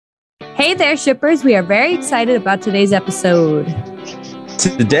Hey there, shippers. We are very excited about today's episode.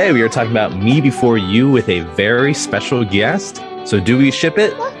 Today, we are talking about Me Before You with a very special guest. So do we ship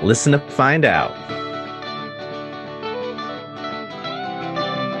it? Listen to find out.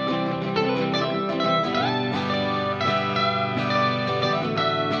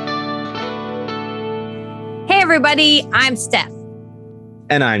 Hey, everybody. I'm Steph.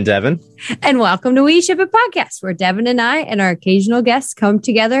 And I'm Devin. And welcome to We Ship It Podcast, where Devin and I and our occasional guests come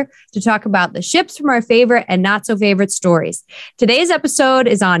together to talk about the ships from our favorite and not so favorite stories. Today's episode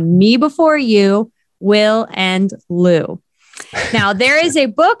is on Me Before You, Will and Lou. Now, there is a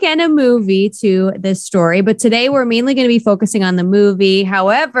book and a movie to this story, but today we're mainly going to be focusing on the movie.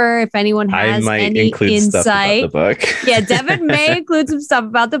 However, if anyone has any insight, stuff about the book. Yeah, Devin may include some stuff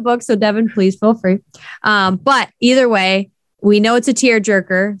about the book. So Devin, please feel free. But either way, we know it's a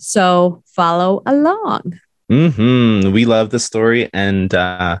tearjerker, so follow along. We love the story, and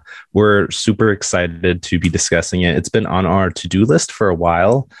we're super excited to be discussing it. It's been on our to-do list for a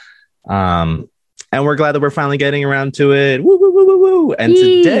while, and we're glad that we're finally getting around to it. Woo, woo, woo, woo, woo. And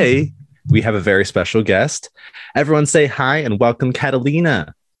today, we have a very special guest. Everyone say hi and welcome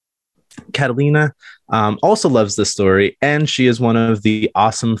Catalina. Catalina also loves this story, and she is one of the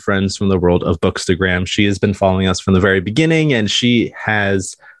awesome friends from the world of Bookstagram. She has been following us from the very beginning, and she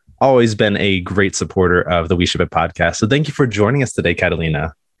has always been a great supporter of the We Ship It podcast. So thank you for joining us today,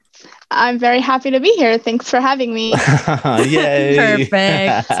 Catalina. I'm very happy to be here. Thanks for having me. Yay.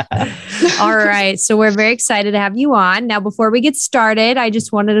 Perfect. All right. So we're very excited to have you on. Now, before we get started, I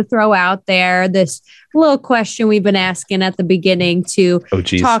just wanted to throw out there this little question we've been asking at the beginning to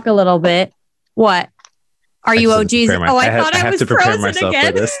talk a little bit. What? Are you OGs? I thought I was frozen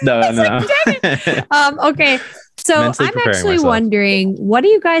again. For this. No. Okay. So I'm actually wondering, what are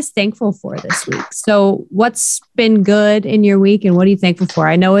you guys thankful for this week? So what's been good in your week and what are you thankful for?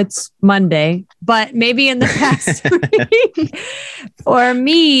 I know it's Monday, but maybe in the past week. For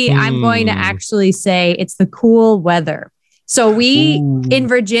me, I'm going to actually say it's the cool weather. So in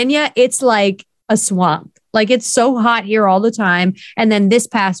Virginia, it's like a swamp. Like it's so hot here all the time. And then this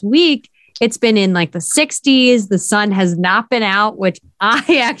past week, it's been in like the 60s. The sun has not been out, which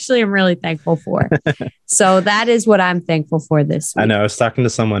I actually am really thankful for. So that is what I'm thankful for this week. I know. I was talking to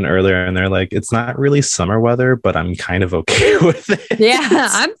someone earlier and they're like, it's not really summer weather, but I'm kind of okay with it. Yeah,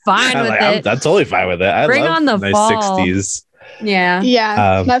 I'm fine with it. I'm totally fine with it. Bring on the nice fall. 60s. Yeah.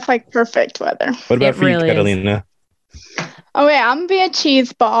 Yeah, that's like perfect weather. What about for you, Catalina? Oh, yeah, I'm going to be a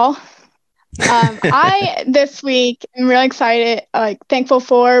cheese ball. I this week am really excited, thankful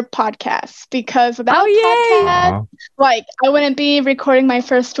for podcasts because without podcasts, I wouldn't be recording my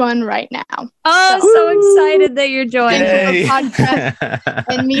first one right now. Oh, so excited that you're joining the podcast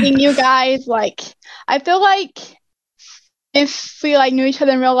and meeting you guys. I feel like if we knew each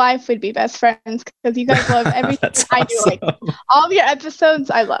other in real life, we'd be best friends because you guys love everything I do. All of your episodes,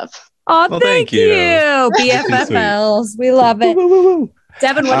 I love. Oh, well, thank you. BFFLs. We love it.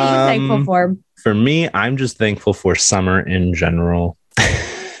 Devin, what are you thankful for? For me, I'm just thankful for summer in general.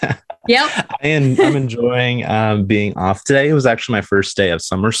 Yep. I'm enjoying being off today. It was actually my first day of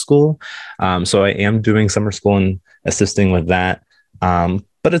summer school. So I am doing summer school and assisting with that.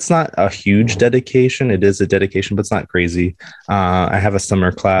 But it's not a huge dedication. It is a dedication, but it's not crazy. I have a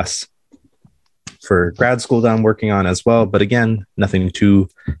summer class for grad school that I'm working on as well. But again, nothing too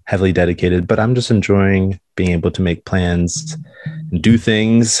heavily dedicated, but I'm just enjoying being able to make plans and do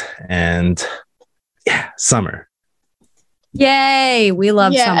things. And yeah, summer. Yay. We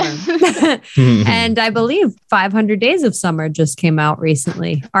love summer. And I believe 500 Days of Summer just came out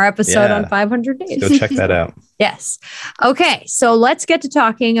recently. Our episode on 500 Days. Go check that out. Yes. Okay. So let's get to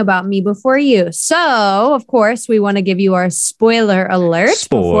talking about Me Before You. So, of course, we want to give you our spoiler alert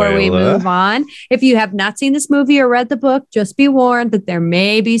before we move on. If you have not seen this movie or read the book, just be warned that there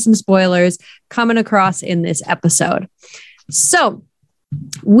may be some spoilers coming across in this episode. So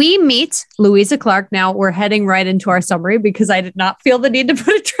we meet Louisa Clark. Now we're heading right into our summary because I did not feel the need to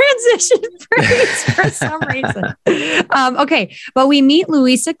put a transition phrase for some reason. Okay. But we meet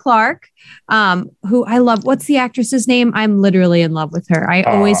Louisa Clark, who I love. What's the actress's name? I'm literally in love with her. I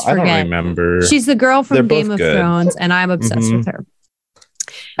always forget. I don't remember. She's the girl from Game of Thrones, and I'm obsessed with her.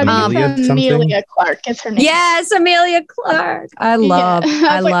 Amelia Clark is her name. Yes, Amelia Clark. I love her.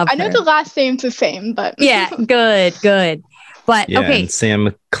 I know the last name's the same, but yeah, good. But okay, and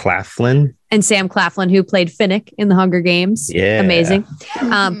Sam Claflin. and Sam Claflin, who played Finnick in the Hunger Games. Yeah. Amazing.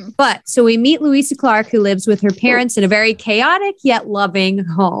 But so we meet Louisa Clark, who lives with her parents in a very chaotic yet loving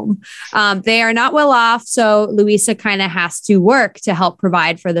home. They are not well off, so Louisa kind of has to work to help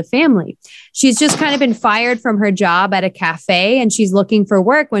provide for the family. She's just kind of been fired from her job at a cafe, and she's looking for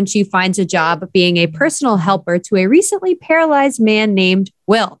work when she finds a job being a personal helper to a recently paralyzed man named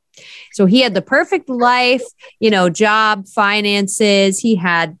Will. So he had the perfect life, job, finances. He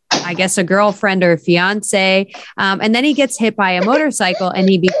had, I guess, a girlfriend or a fiance. And then he gets hit by a motorcycle and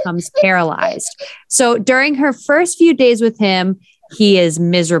he becomes paralyzed. So during her first few days with him, he is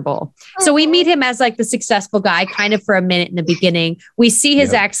miserable. So we meet him as like the successful guy kind of for a minute in the beginning. We see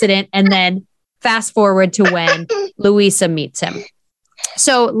his accident and then fast forward to when Louisa meets him.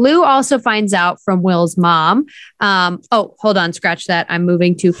 So Lou also finds out from Will's mom. Hold on, scratch that. I'm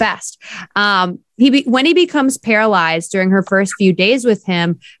moving too fast. When he becomes paralyzed during her first few days with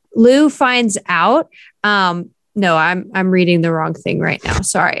him, Lou finds out. No, I'm reading the wrong thing right now.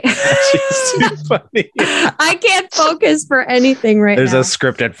 Sorry. She's too funny. I can't focus for anything right There's now. There's a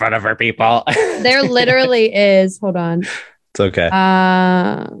script in front of her, people. There literally is. Hold on. It's okay.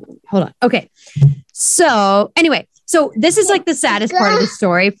 Hold on. Okay. So anyway, so this is like the saddest part of the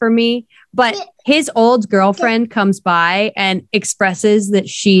story for me, but his old girlfriend comes by and expresses that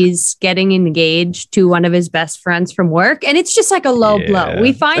she's getting engaged to one of his best friends from work. And it's just like a low blow.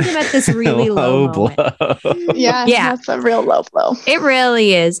 We find him at this really low blow. Yeah, that's a real low blow. It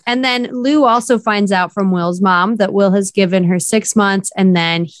really is. And then Lou also finds out from Will's mom that Will has given her 6 months and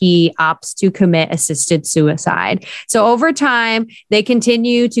then he opts to commit assisted suicide. So over time, they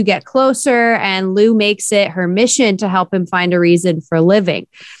continue to get closer and Lou makes it her mission to help him find a reason for living.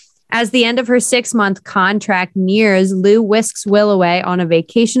 As the end of her 6-month contract nears, Lou whisks Will away on a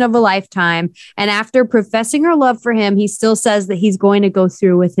vacation of a lifetime. And after professing her love for him, he still says that he's going to go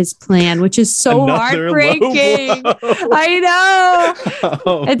through with his plan, which is so heartbreaking. I know.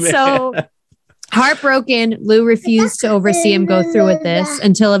 It's so heartbroken. Lou refused to oversee him go through with this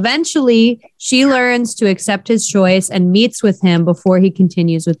until eventually she learns to accept his choice and meets with him before he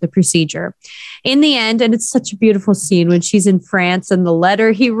continues with the procedure. In the end, and it's such a beautiful scene when she's in France and the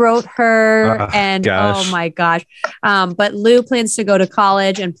letter he wrote her oh my gosh. But Lou plans to go to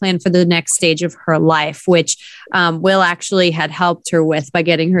college and plan for the next stage of her life, which Will actually had helped her with by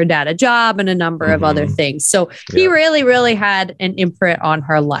getting her dad a job and a number of other things. So he really, really had an imprint on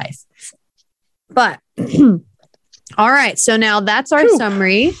her life. But all right, so now that's our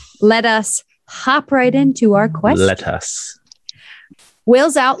summary. Let us hop right into our question. Let us.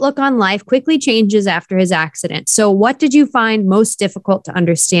 Will's outlook on life quickly changes after his accident. So what did you find most difficult to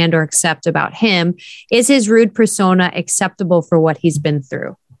understand or accept about him? Is his rude persona acceptable for what he's been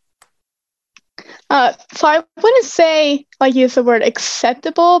through? So I wouldn't say use the word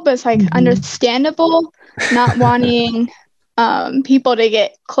acceptable, but it's understandable, not wanting people to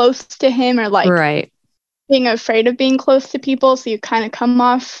get close to him or being afraid of being close to people. So you kind of come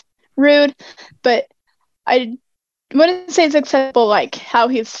off rude, but I wouldn't say it's acceptable, how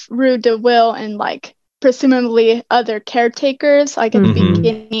he's rude to Will and presumably other caretakers, at the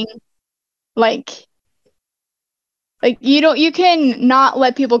beginning, you can not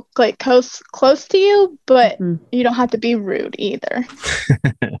let people close to you, but you don't have to be rude either.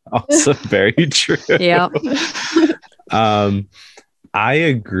 Also very true. Yeah. I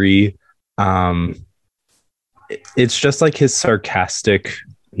agree. It's just his sarcastic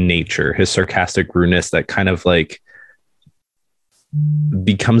nature, his sarcastic rudeness that kind of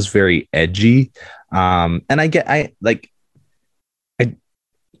becomes very edgy. And I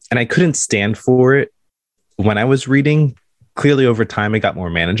couldn't stand for it when I was reading. Clearly over time, it got more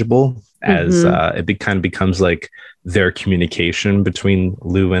manageable as it kind of becomes their communication between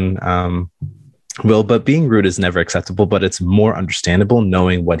Lou and Will. But being rude is never acceptable, but it's more understandable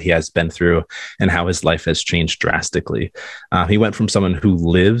knowing what he has been through and how his life has changed drastically. He went from someone who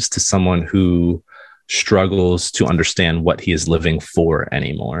lives to someone who struggles to understand what he is living for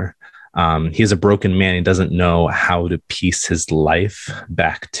anymore. He is a broken man. He doesn't know how to piece his life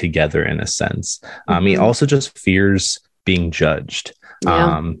back together in a sense. He also just fears being judged.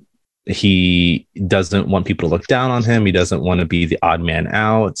 Yeah. He doesn't want people to look down on him. He doesn't want to be the odd man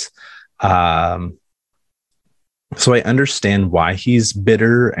out. So I understand why he's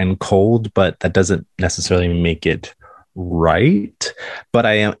bitter and cold, but that doesn't necessarily make it right. But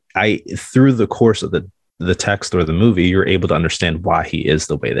I through the course of the text or the movie, you're able to understand why he is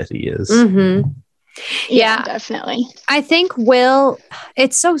the way that he is. Yeah, definitely. I think Will,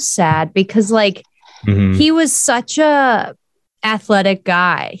 it's so sad because he was such a athletic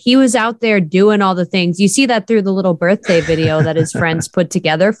guy. He was out there doing all the things. You see that through the little birthday video that his friends put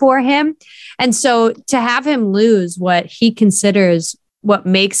together for him. And so to have him lose what he considers what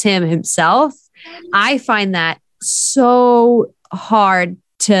makes him himself, I find that so hard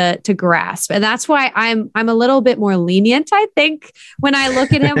to grasp. And that's why I'm a little bit more lenient, I think. When I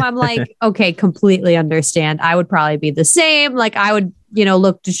look at him, I'm like, okay, completely understand. I would probably be the same. Like I would,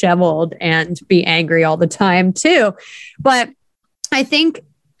 look disheveled and be angry all the time too. But I think,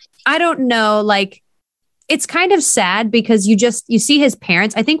 I don't know, like it's kind of sad because you see his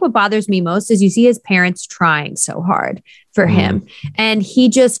parents. I think what bothers me most is you see his parents trying so hard for him and he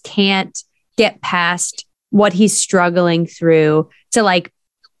just can't get past what he's struggling through to like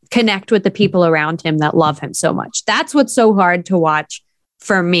connect with the people around him that love him so much. That's what's so hard to watch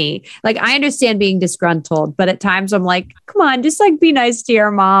for me. Like I understand being disgruntled, but at times I'm like, come on, just like be nice to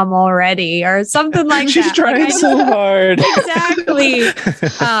your mom already or something like She's that. She's trying so hard. Exactly.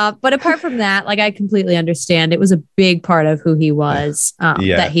 But apart from that, like I completely understand. It was a big part of who he was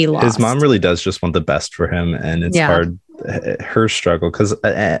that he lost. His mom really does just want the best for him. And it's hard, her struggle, because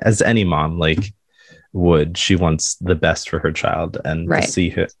as any mom like would, she wants the best for her child, and to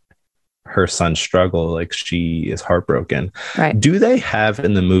see her son struggle, like she is heartbroken. Right. Do they have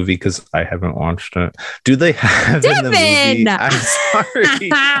in the movie, because I haven't watched it, do they have Devin! in the movie, I'm sorry,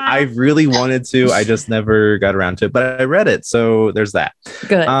 I really wanted to, I just never got around to it, but I read it, so there's that.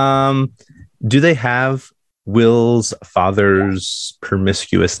 Good. Do they have Will's father's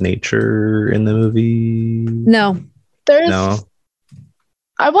promiscuous nature in the movie? No. No.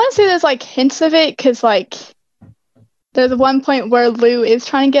 I want to say there's like hints of it, because like there's one point where Lou is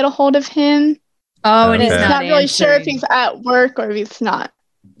trying to get a hold of him. Oh, and he's not really sure if he's at work or if he's not.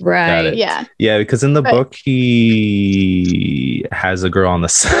 Right. Yeah. Yeah, because in the book he has a girl on the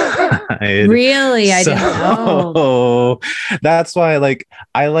side. Really? I didn't know. That's why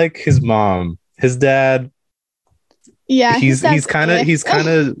I like his mom. His dad. Yeah, he's kind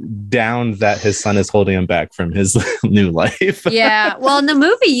of down that his son is holding him back from his new life. Yeah, well, in the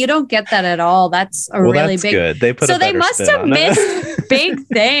movie you don't get that at all. That's really big. Good. They put so they must have missed big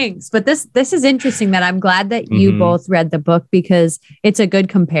things. But this is interesting. That I'm glad that you both read the book, because it's a good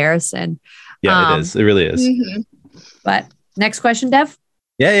comparison. Yeah, it is. It really is. But next question, Dev.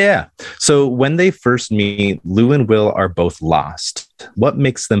 Yeah. So when they first meet, Lou and Will are both lost. What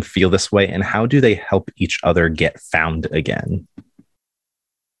makes them feel this way, and how do they help each other get found again?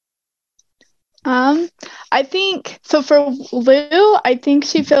 I think so for Lou, I think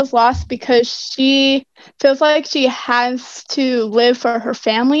she feels lost because she feels like she has to live for her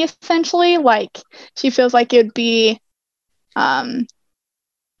family, essentially. Like she feels like it would be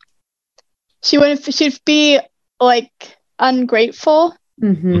she'd be like ungrateful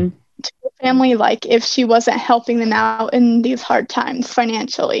to the family, like if she wasn't helping them out in these hard times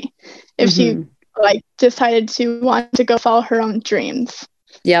financially, if she like decided to want to go follow her own dreams.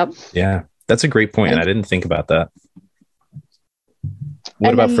 Yep. Yeah, that's a great point. I didn't think about that.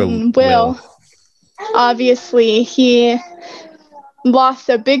 What about for Will? Obviously, he lost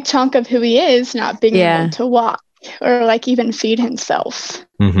a big chunk of who he is, not being able to walk or like even feed himself.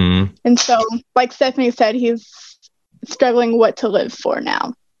 And so, like Stephanie said, he's struggling what to live for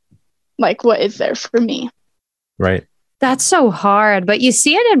now. Like, what is there for me? Right. That's so hard. But you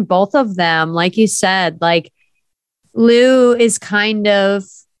see it in both of them. Like you said, like Lou is kind of,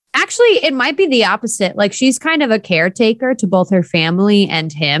 actually, it might be the opposite. Like she's kind of a caretaker to both her family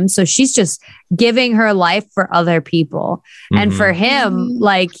and him. So she's just giving her life for other people. And for him,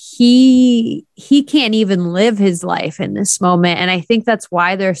 like he can't even live his life in this moment. And I think that's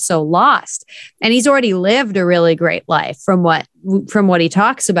why they're so lost. And he's already lived a really great life from what he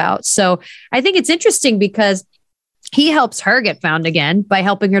talks about. So I think it's interesting because he helps her get found again by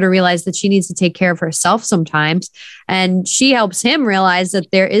helping her to realize that she needs to take care of herself sometimes. And she helps him realize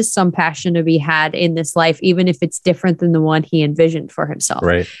that there is some passion to be had in this life, even if it's different than the one he envisioned for himself.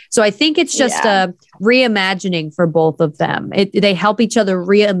 Right. So I think it's just a reimagining for both of them. They help each other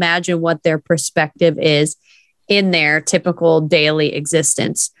reimagine what their perspective is in their typical daily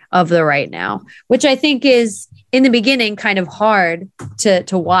existence of the right now, which I think is in the beginning kind of hard to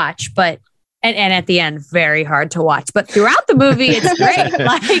watch, but and at the end, very hard to watch. But throughout the movie, it's great.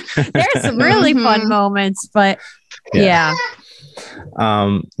 Like there's some really fun moments, but yeah.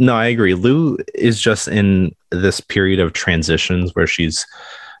 No, I agree. Lou is just in this period of transitions where she's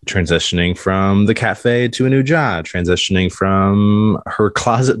transitioning from the cafe to a new job, transitioning from her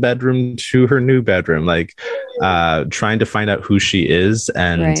closet bedroom to her new bedroom, like trying to find out who she is.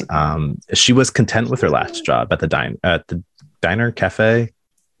 And she was content with her last job at the diner cafe.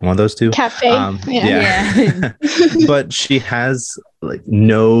 One of those two. Cafe. Yeah. But she has like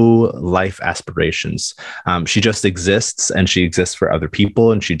no life aspirations. She just exists, and she exists for other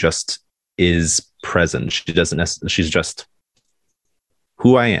people, and she just is present. She doesn't. She's just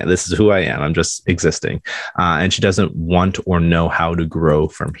who I am. This is who I am. I'm just existing. And she doesn't want or know how to grow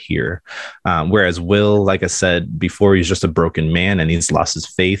from here. Whereas Will, like I said before, he's just a broken man, and he's lost his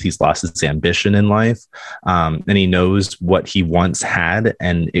faith. He's lost his ambition in life. And he knows what he once had,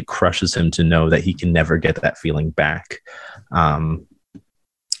 and it crushes him to know that he can never get that feeling back.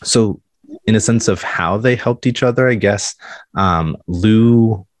 So in a sense of how they helped each other, I guess,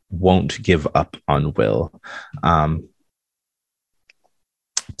 Lou won't give up on Will.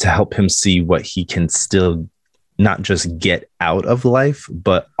 To help him see what he can still not just get out of life,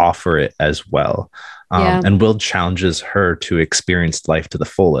 but offer it as well. And Will challenges her to experience life to the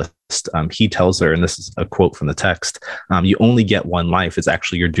fullest. He tells her, and this is a quote from the text, you only get one life. It's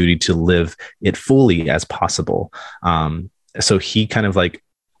actually your duty to live it fully as possible. So he kind of like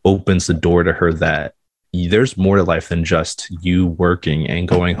opens the door to her that there's more to life than just you working and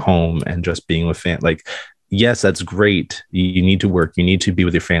going home and just being with family. Like, yes, that's great. You need to work, you need to be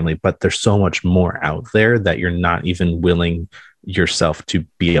with your family, but there's so much more out there that you're not even willing yourself to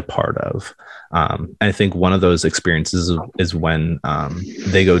be a part of. I think one of those experiences is when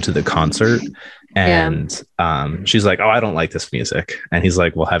they go to the concert, and she's like, oh, I don't like this music. And he's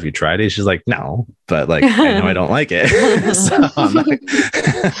like, well, have you tried it? She's like, no, but like, I know I don't like it.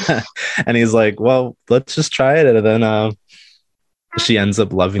 And he's like, well, let's just try it. And then she ends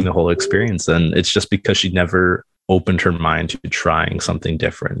up loving the whole experience. And it's just because she never opened her mind to trying something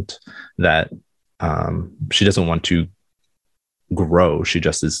different that she doesn't want to grow. She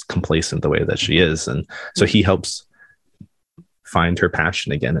just is complacent the way that she is. And so he helps find her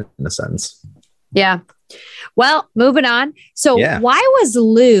passion again, in a sense. Yeah. Well, moving on. So why was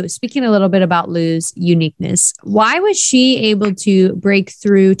Lou, speaking a little bit about Lou's uniqueness, why was she able to break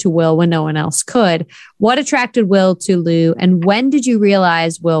through to Will when no one else could? What attracted Will to Lou? And when did you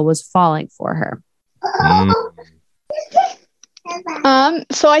realize Will was falling for her?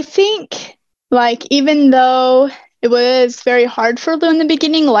 So I think, like, even though it was very hard for Lou in the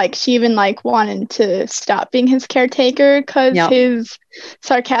beginning, like, she even, like, wanted to stop being his caretaker because his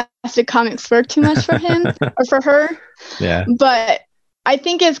sarcastic comments were too much for him or for her. Yeah. But I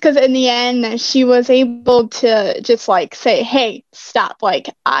think it's because in the end, she was able to just, like, say, hey, stop. Like,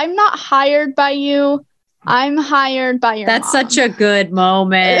 I'm not hired by you. I'm hired by your That's mom. Such a good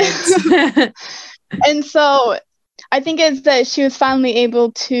moment. And so I think it's that she was finally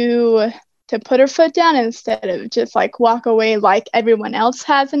able to put her foot down instead of just like walk away like everyone else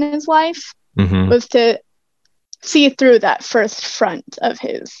has in his life, was to see through that first front of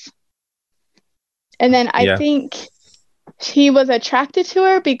his. And then I think he was attracted to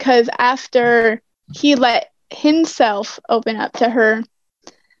her because after he let himself open up to her,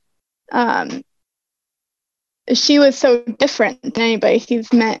 she was so different than anybody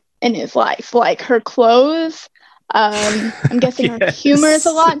he's met in his life. Like her clothes, I'm guessing her humor is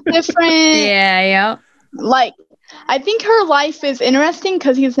a lot different. Yeah. Like, I think her life is interesting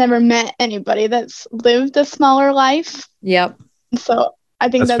because he's never met anybody that's lived a smaller life. Yep. So I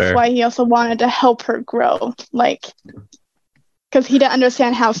think that's why he also wanted to help her grow. Like, because he didn't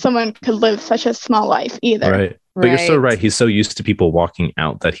understand how someone could live such a small life either. Right. But you're so right. He's so used to people walking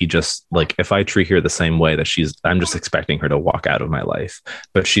out that he just, like, if I treat her the same way that I'm just expecting her to walk out of my life.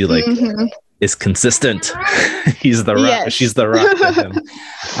 But she, like, is consistent. He's the rock. Yes. She's the rock to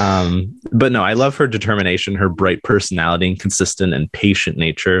him. But no, I love her determination, her bright personality, and consistent and patient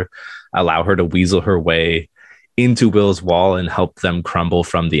nature allow her to weasel her way into Will's wall and help them crumble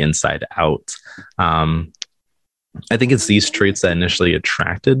from the inside out. I think it's these traits that initially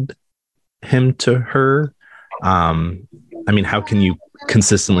attracted him to her. I mean, how can you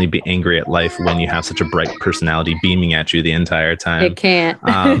consistently be angry at life when you have such a bright personality beaming at you the entire time? It can't.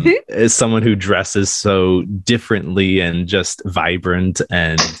 As someone who dresses so differently and just vibrant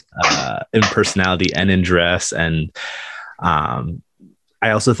and in personality and in dress. And I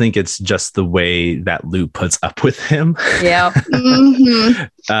also think it's just the way that Lou puts up with him. Yeah.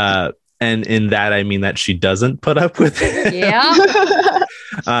 And in that, I mean that she doesn't put up with it. Yeah.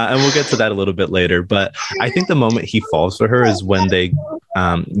 And we'll get to that a little bit later. But I think the moment he falls for her is when they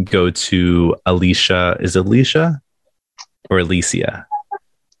go to Alicia. Is it Alicia or Alicia?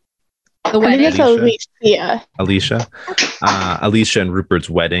 The wedding. I think it's Alicia. Alicia and Rupert's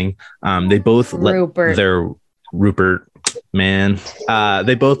wedding. They both let their Rupert. Man,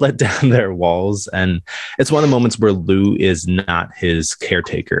 they both let down their walls, and it's one of the moments where Lou is not his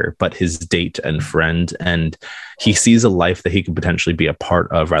caretaker, but his date and friend, and he sees a life that he could potentially be a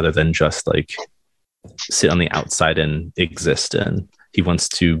part of rather than just like sit on the outside and exist in. He wants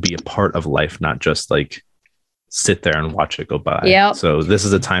to be a part of life, not just like sit there and watch it go by. Yep. So this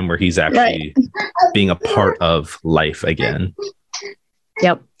is a time where he's actually being a part of life again.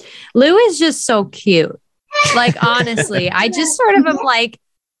 Yep. Lou is just so cute. Like, honestly, I just sort of am like,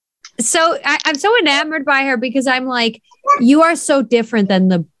 I'm so enamored by her because I'm like, you are so different than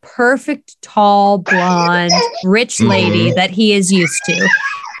the perfect, tall, blonde, rich lady that he is used to.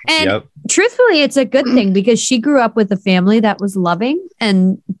 And truthfully, it's a good thing because she grew up with a family that was loving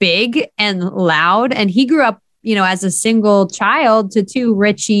and big and loud. And he grew up, you know, as a single child to two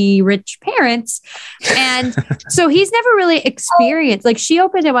rich parents. And so he's never really experienced, like, she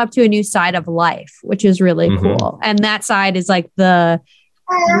opened him up to a new side of life, which is really cool. And that side is like the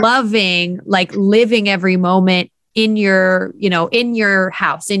loving, like living every moment in your, you know, in your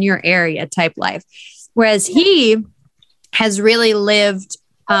house, in your area type life. Whereas he has really lived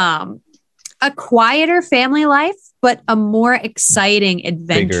a quieter family life, but a more exciting,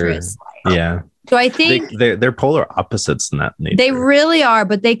 adventurous life. Yeah. So I think they're polar opposites in that nature. They really are,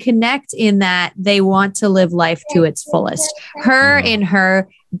 but they connect in that they want to live life to its fullest. Her in her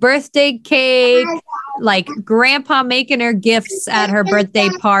birthday cake, like grandpa making her gifts at her birthday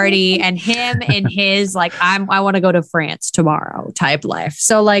party, and him in his like I want to go to France tomorrow type life.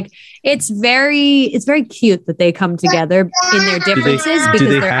 So like it's very cute that they come together in their differences because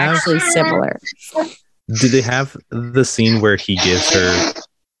they're actually similar. Do they have the scene where he gives her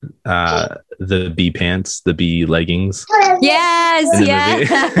the bee pants, the bee leggings? Yes.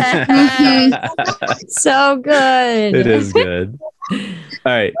 So good. It is good. All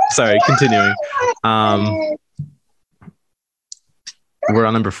right, sorry, continuing. We're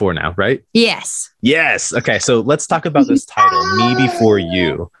on number 4 now, right? Yes. Okay, so let's talk about this title, Me Before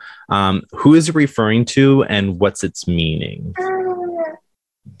You. Who is it referring to and what's its meaning?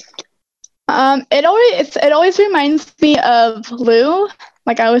 It always reminds me of Lou.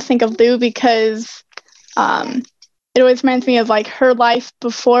 Like, I always think of Lou because it always reminds me of like her life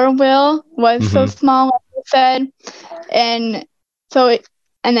before Will was so small, like I said,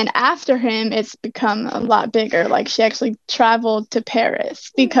 and then after him, it's become a lot bigger. Like, she actually traveled to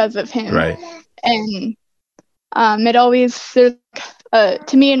Paris because of him, right? And it always to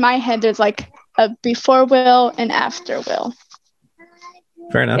me in my head, there's like a before Will and after Will.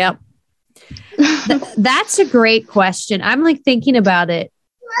 Fair enough. Yep. That's a great question. I'm like thinking about it.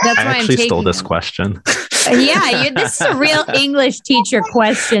 That's I why actually stole this question. This is a real English teacher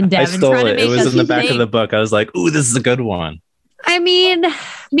question, Devin. I stole it. It was in the back of the book. I was like, "Ooh, this is a good one." I mean,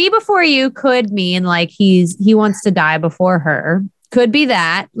 Me Before You could mean like he wants to die before her. Could be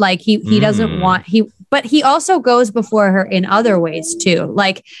that. Like he doesn't want but he also goes before her in other ways too.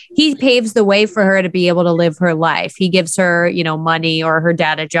 Like he paves the way for her to be able to live her life. He gives her, you know, money or her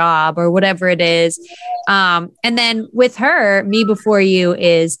dad a job or whatever it is. And then with her, Me Before You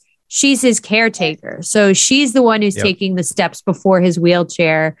is she's his caretaker. So she's the one who's taking the steps before his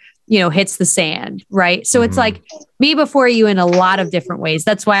wheelchair, you know, hits the sand. Right. So it's like Me Before You in a lot of different ways.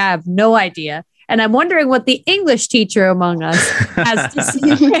 That's why I have no idea. And I'm wondering what the English teacher among us has to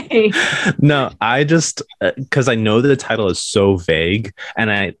say. No, I just, because I know that the title is so vague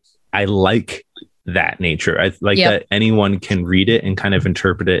and I like that nature. I like that anyone can read it and kind of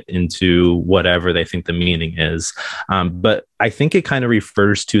interpret it into whatever they think the meaning is. But I think it kind of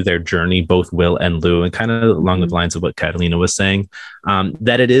refers to their journey, both Will and Lou, and kind of along the lines of what Catalina was saying,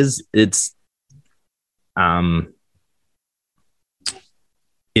 that it is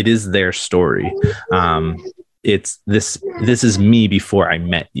their story. It's this is me before I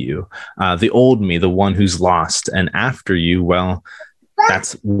met you, the old me, the one who's lost, and after you, well,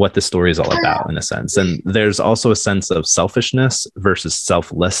 that's what the story is all about in a sense. And there's also a sense of selfishness versus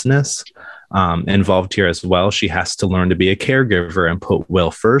selflessness involved here as well. She has to learn to be a caregiver and put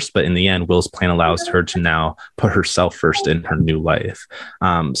Will first, but in the end, Will's plan allows her to now put herself first in her new life.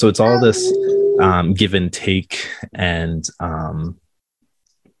 So it's all this give and take, and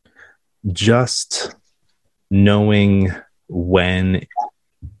just knowing when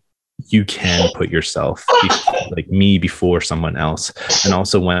you can put yourself like me before someone else, and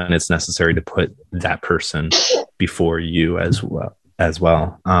also when it's necessary to put that person before you as well.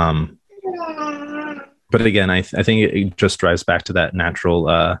 But again, I think it just drives back to that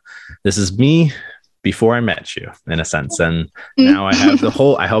natural, this is me before I met you in a sense. And now I have my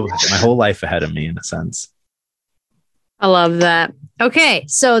whole life ahead of me in a sense. I love that. Okay,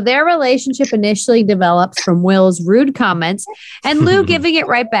 so their relationship initially develops from Will's rude comments and Lou giving it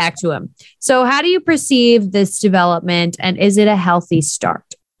right back to him. So how do you perceive this development, and is it a healthy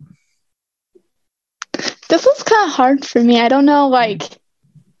start? This was kind of hard for me. I don't know, like,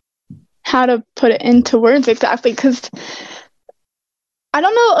 how to put it into words exactly, because I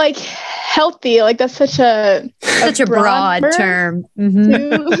don't know, like, healthy, like, that's such a broad term.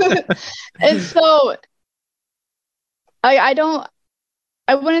 Mm-hmm. And so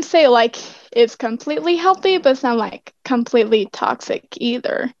I wouldn't say like it's completely healthy, but it's not like completely toxic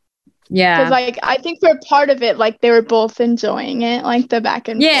either. Yeah. Because like I think for part of it, like they were both enjoying it, like the back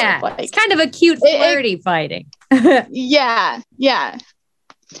and forth. Like, it's kind of a cute flirty fighting. Yeah.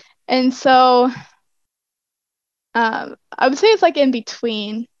 And so I would say it's like in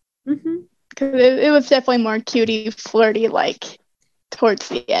between. Because it was definitely more cutie flirty like towards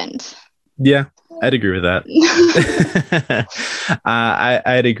the end. Yeah, I'd agree with that.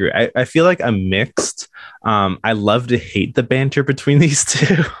 I'd agree. I feel like I'm mixed. I love to hate the banter between these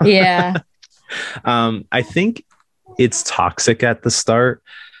two. Yeah. I think it's toxic at the start,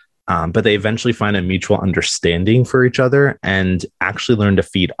 but they eventually find a mutual understanding for each other and actually learn to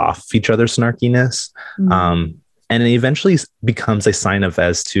feed off each other's snarkiness. And it eventually becomes a sign of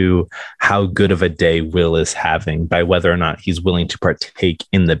as to how good of a day Will is having by whether or not he's willing to partake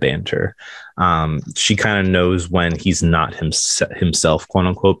in the banter. She kind of knows when he's not himself, quote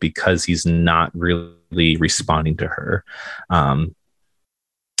unquote, because he's not really responding to her.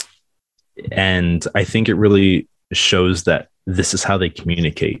 And I think it really shows that this is how they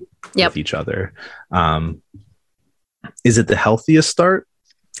communicate with each other. Is it the healthiest start?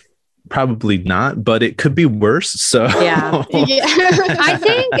 Probably not, but it could be worse. So yeah.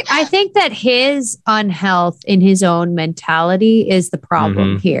 I think that his unhealth in his own mentality is the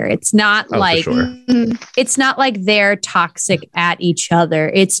problem here. It's not it's not like they're toxic at each other.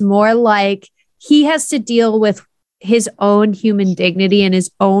 It's more like he has to deal with his own human dignity and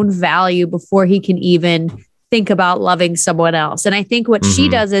his own value before he can even think about loving someone else. And I think what she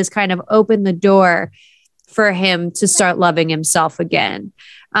does is kind of open the door for him to start loving himself again.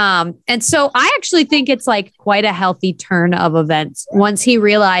 And so I actually think it's like quite a healthy turn of events once he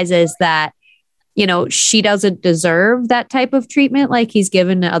realizes that, you know, she doesn't deserve that type of treatment like he's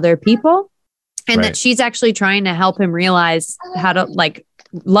given to other people, and that she's actually trying to help him realize how to like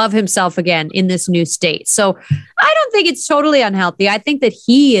love himself again in this new state. So I don't think it's totally unhealthy. I think that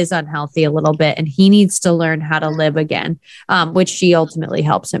he is unhealthy a little bit and he needs to learn how to live again, which she ultimately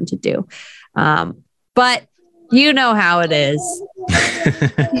helps him to do. But you know how it is.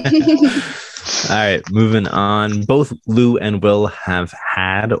 All right, moving on. Both Lou and Will have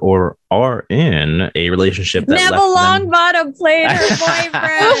had or are in a relationship that Neville Longbottom played her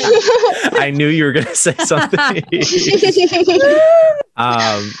boyfriend. I knew you were going to say something.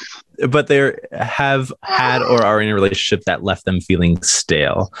 But they have had or are in a relationship that left them feeling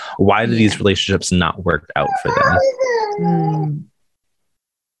stale. Why do these relationships not work out for them?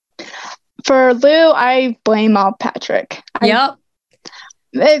 For Lou, I blame all Patrick. Yep.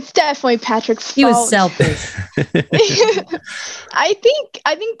 It's definitely Patrick's fault. He was selfish. I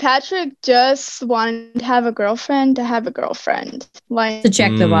think Patrick just wanted to have a girlfriend like to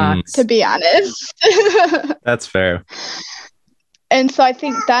check the box. To be honest. That's fair. And so I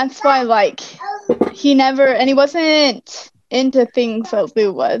think that's why like he wasn't into things that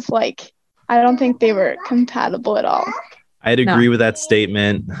Lou was. Like I don't think they were compatible at all. I'd agree with that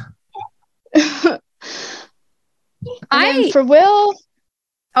statement. For Will.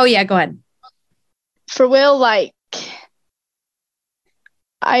 Oh yeah, go ahead. For Will, like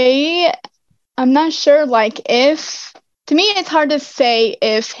I'm not sure. Like if to me, it's hard to say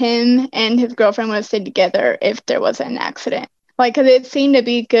if him and his girlfriend would have stayed together if there was an accident. Like, because it seemed to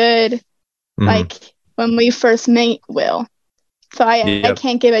be good. Like when we first met Will. So I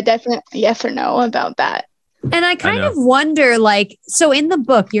can't give a definite yes or no about that. And I kind of wonder, like, so in the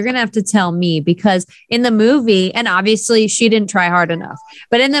book, you're going to have to tell me, because in the movie, and obviously she didn't try hard enough,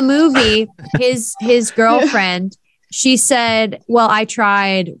 but in the movie, his girlfriend, she said, well, I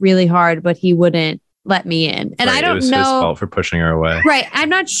tried really hard, but he wouldn't let me in. And I don't know. It was his fault for pushing her away. Right. I'm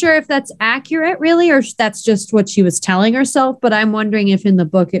not sure if that's accurate, really, or that's just what she was telling herself. But I'm wondering if in the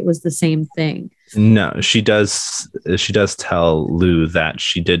book it was the same thing. No, she does tell Lou that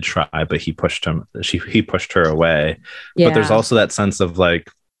she did try, but he pushed him. He pushed her away. Yeah. But there's also that sense of like,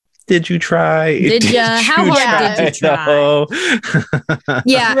 did you try? Did you? How hard did you try? No.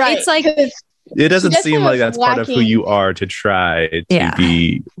 Yeah, right. It's like it doesn't seem like that's part of who you are to try to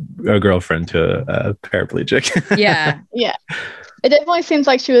be a girlfriend to a paraplegic. Yeah. Yeah. It definitely seems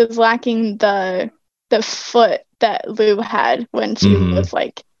like she was lacking the foot that Lou had when she was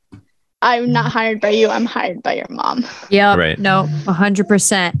like, I'm not hired by you, I'm hired by your mom. Yeah, right. No,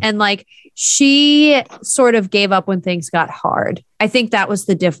 100%. And like, she sort of gave up when things got hard. I think that was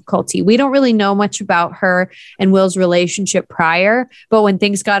the difficulty. We don't really know much about her and Will's relationship prior, but when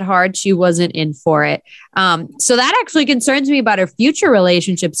things got hard, she wasn't in for it. So that actually concerns me about her future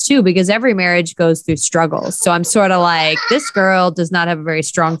relationships too, because every marriage goes through struggles. So I'm sort of like, this girl does not have a very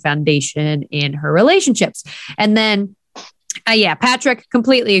strong foundation in her relationships. And then Patrick,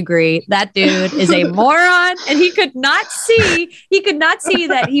 completely agree. That dude is a moron, and he could not see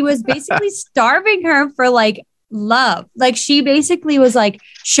that he was basically starving her for like love. Like, she basically was like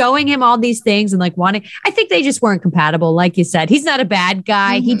showing him all these things and like wanting. I think they just weren't compatible. Like you said, he's not a bad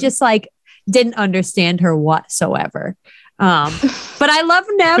guy. He just like didn't understand her whatsoever. But I love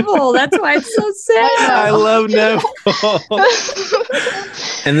Neville. That's why it's so sad. I love Neville.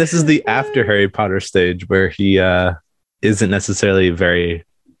 And this is the after Harry Potter stage where he isn't necessarily very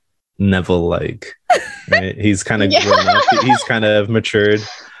Neville-like. Right? He's kind of grown up. He's kind of matured.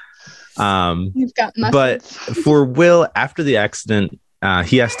 He's got muscles. But for Will, after the accident,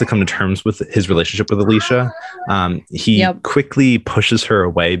 he has to come to terms with his relationship with Alicia. He quickly pushes her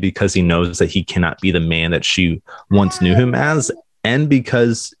away because he knows that he cannot be the man that she once knew him as, and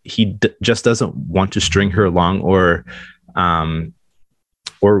because he just doesn't want to string her along or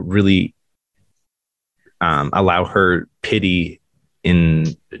really allow her pity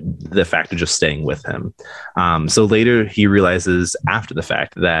in the fact of just staying with him. So later he realizes after the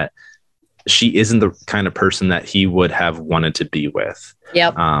fact that she isn't the kind of person that he would have wanted to be with.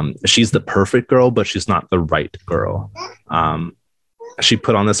 She's the perfect girl, but she's not the right girl. She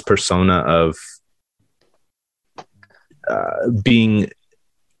put on this persona of being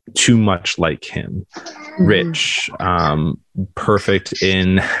too much like him, rich, perfect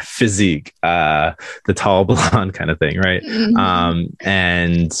in physique, the tall blonde kind of thing, right?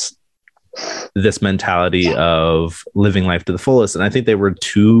 And this mentality of living life to the fullest. And I think they were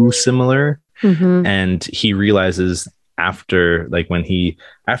too similar. And he realizes after the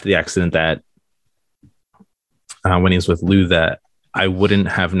accident that when he was with Lou, that I wouldn't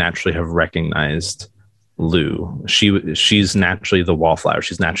have naturally have recognized Lou. She's naturally the wallflower.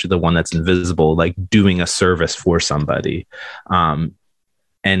 She's naturally the one that's invisible, like doing a service for somebody. And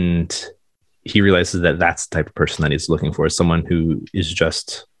he realizes that that's the type of person that he's looking for, someone who is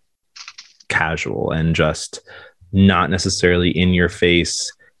just casual and just not necessarily in your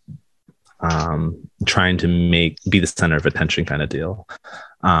face, trying to be the center of attention kind of deal.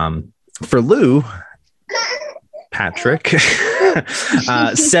 For Lou, Patrick,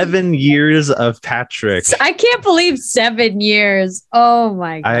 7 years of Patrick. I can't believe 7 years. Oh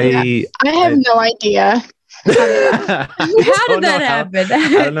my God. I have no idea. How did that happen?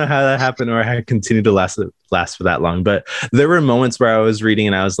 I don't know how that happened, or I continued to last for that long. But there were moments where I was reading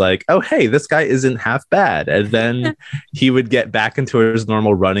and I was like, oh, hey, this guy isn't half bad. And then he would get back into his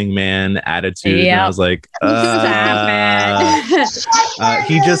normal running man attitude. And I was like,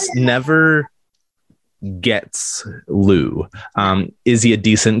 he just never gets Lou. Is he a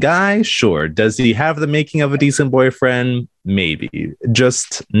decent guy? Sure. Does he have the making of a decent boyfriend? Maybe.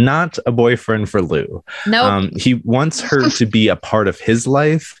 Just not a boyfriend for Lou. Nope. He wants her to be a part of his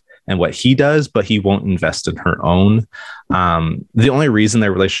life and what he does, but he won't invest in her own. The only reason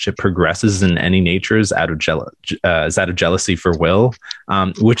their relationship progresses in any nature is out of jealousy for Will,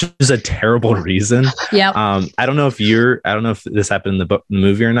 which is a terrible reason. I don't know if this happened in the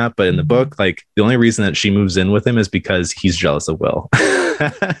movie or not, but in the book, like, the only reason that she moves in with him is because he's jealous of Will.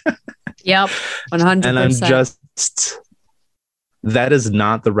 100%. And I'm just, that is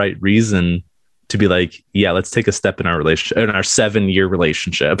not the right reason to be like, yeah, let's take a step in our relationship, in our 7-year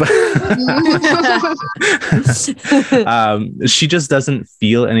relationship. She just doesn't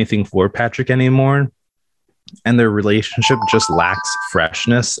feel anything for Patrick anymore. And their relationship just lacks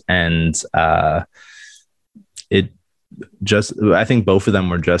freshness. And I think both of them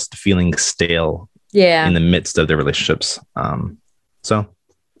were just feeling stale in the midst of their relationships. So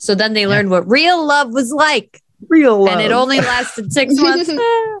then they learned what real love was like. Real love. And it only lasted 6 months.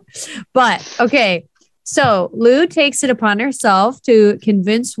 But okay, so Lou takes it upon herself to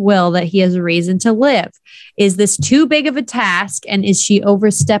convince Will that he has a reason to live. Is this too big of a task, and is she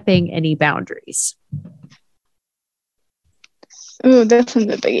overstepping any boundaries? Ooh, that's a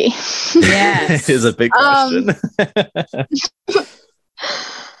biggie. Yes. It is a big question.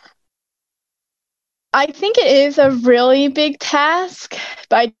 I think it is a really big task,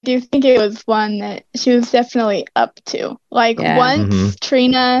 but I do think it was one that she was definitely up to. Like, once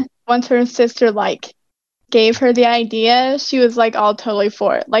her sister, like, gave her the idea, she was like all totally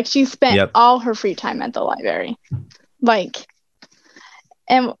for it. Like she spent all her free time at the library. Like,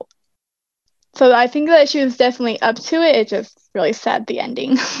 and so I think that she was definitely up to it. It just really sad the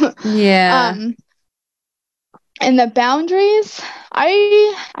ending. Yeah. And the boundaries,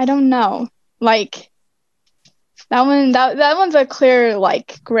 I don't know. Like that one's a clear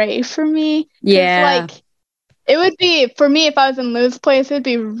like gray for me. Yeah. Like it would be for me if I was in Lou's place, it'd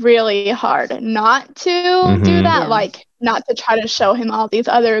be really hard not to do that. Like not to try to show him all these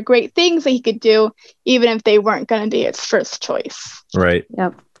other great things that he could do, even if they weren't going to be his first choice. Right.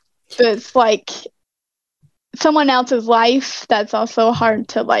 Yep. So it's like someone else's life that's also hard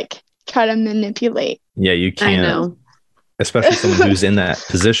to like try to manipulate. Yeah, you can't. I know. Especially someone who's in that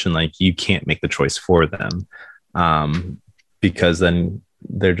position, like you can't make the choice for them, because then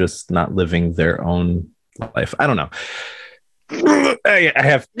they're just not living their own life. I don't know. I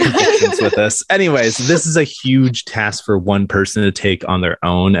have convictions with this. Anyways, this is a huge task for one person to take on their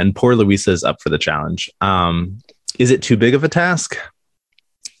own, and poor Louisa is up for the challenge. Is it too big of a task?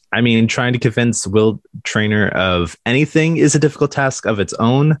 I mean, trying to convince Will Traynor of anything is a difficult task of its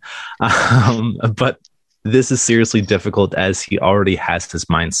own, but this is seriously difficult as he already has his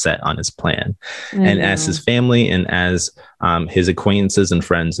mind set on his plan. And as his family and as his acquaintances and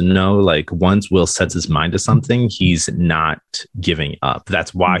friends know, like once Will sets his mind to something, he's not giving up.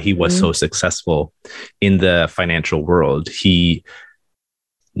 That's why he was so successful in the financial world. He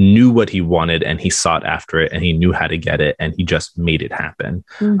knew what he wanted and he sought after it and he knew how to get it and he just made it happen.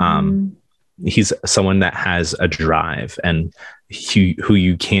 He's someone that has a drive and who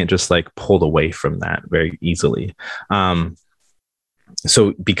you can't just like pull away from that very easily.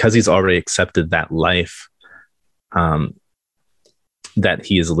 So because he's already accepted that life that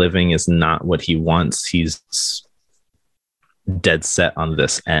he is living is not what he wants, he's dead set on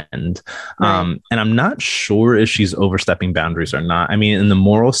this end. And I'm not sure if she's overstepping boundaries or not. I mean, in the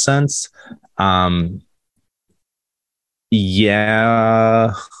moral sense,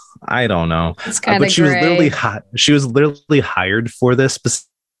 yeah, I don't know. But she was literally hired for this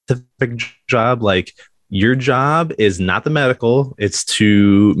specific job. Like, your job is not the medical; it's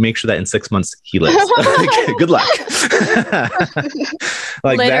to make sure that in 6 months he lives. Good luck.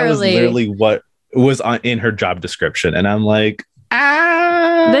 Like literally. That was literally what was in her job description, and I'm like,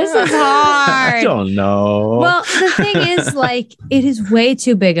 this is hard. I don't know. Well, the thing is, like, it is way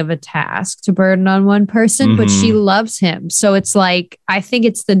too big of a task to burden on one person, but she loves him. So it's like, I think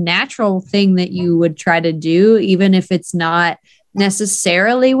it's the natural thing that you would try to do, even if it's not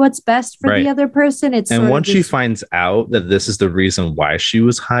necessarily what's best for the other person. And once she finds out that this is the reason why she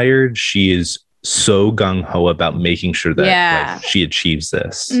was hired, she is so gung-ho about making sure that like, she achieves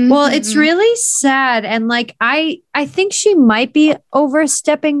this. Well, it's really sad. And like, I think she might be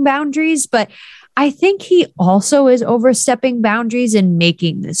overstepping boundaries, but I think he also is overstepping boundaries in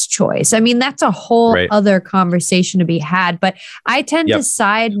making this choice. I mean, that's a whole other conversation to be had, but I tend to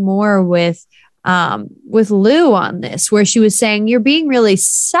side more with Lou on this, where she was saying, you're being really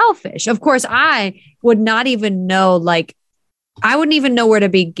selfish. Of course, I would not even know, like, I wouldn't even know where to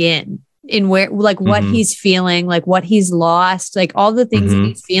begin in where, like, what he's feeling, like what he's lost, like all the things that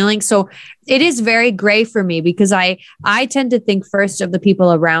he's feeling. So it is very gray for me because I tend to think first of the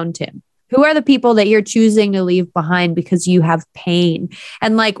people around him. Who are the people that you're choosing to leave behind because you have pain?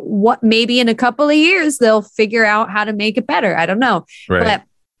 And like, what, maybe in a couple of years, they'll figure out how to make it better. I don't know. But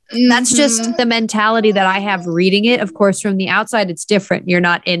that's just the mentality that I have reading it. Of course, from the outside, it's different. You're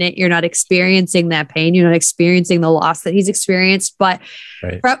not in it. You're not experiencing that pain. You're not experiencing the loss that he's experienced. But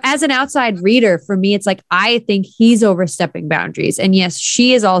as an outside reader, for me, it's like, I think he's overstepping boundaries. And yes,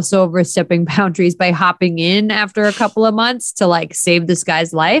 she is also overstepping boundaries by hopping in after a couple of months to like save this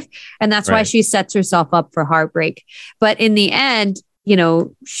guy's life. And that's why she sets herself up for heartbreak. But in the end, you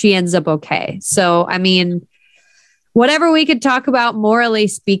know, she ends up okay. So, I mean, whatever we could talk about morally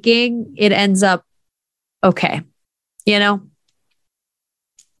speaking, it ends up okay, you know?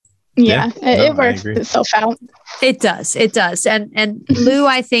 Yeah, it works itself out. It does. It does. And Lou,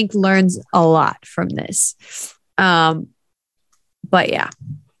 I think, learns a lot from this. But yeah,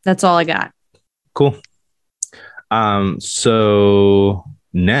 that's all I got. Cool. So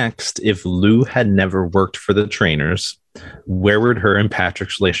next, if Lou had never worked for the Traynors, where would her and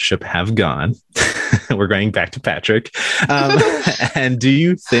Patrick's relationship have gone? We're going back to Patrick. And do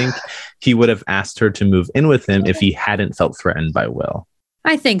you think he would have asked her to move in with him if he hadn't felt threatened by Will?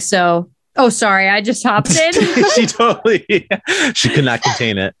 I think so. Oh, sorry. I just hopped in. She could not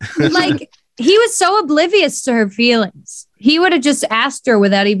contain it. Like, he was so oblivious to her feelings. He would have just asked her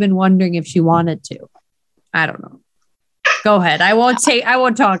without even wondering if she wanted to. I don't know. Go ahead. I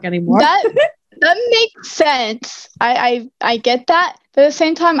won't talk anymore. that makes sense. I get that, but at the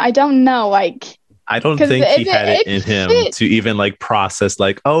same time, I don't know. Like, I don't think he had it in him to even like process,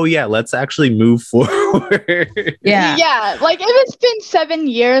 like, oh yeah, let's actually move forward. Yeah. Like if it's been 7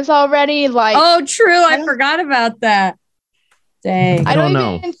 years already, like, oh, true. I forgot about that. Dang. I don't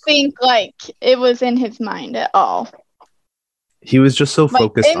even think like it was in his mind at all. He was just so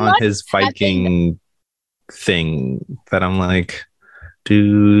focused on his Viking thing that I'm like,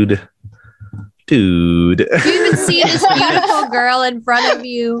 dude. You even see this beautiful girl in front of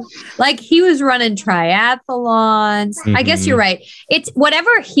you. Like he was running triathlons. Mm-hmm. I guess you're right. It's whatever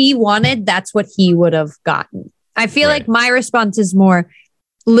he wanted, that's what he would have gotten. I feel like my response is more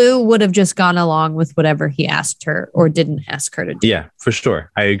Lou would have just gone along with whatever he asked her or didn't ask her to do. Yeah, for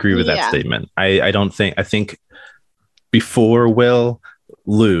sure. I agree with that statement. I think before Will,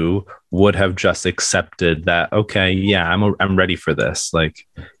 Lou would have just accepted that, okay, yeah, I'm ready for this. Like,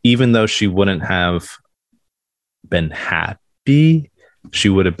 even though she wouldn't have been happy, she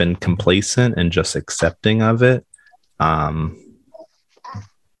would have been complacent and just accepting of it. But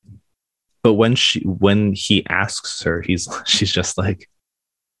when he asks her, she's just like,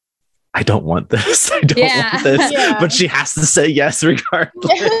 I don't want this. I don't want this. Yeah. But she has to say yes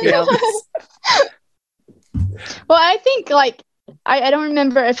regardless. Yeah. Well, I think like I don't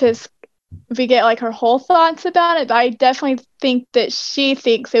remember if we get like her whole thoughts about it, but I definitely think that she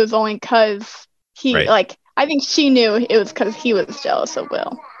thinks it was only because he like I think she knew it was because he was jealous of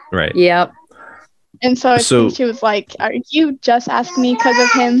Will. Right. Yep. And so I think she was like, "Are you just asking me because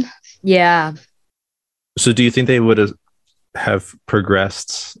of him?" Yeah. So do you think they would have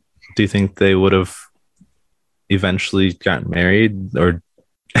progressed? Do you think they would have eventually gotten married, or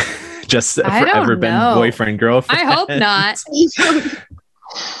just forever been boyfriend girlfriend? I hope not.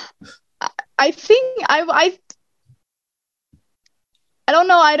 I think I don't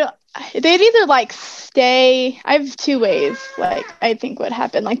know. They'd either like stay. I have two ways. Like I think would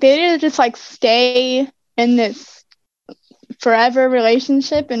happen. Like they'd either just like stay in this forever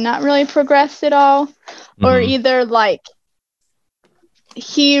relationship and not really progress at all, or either like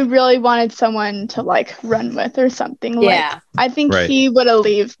he really wanted someone to like run with or something. Yeah. Like I think he would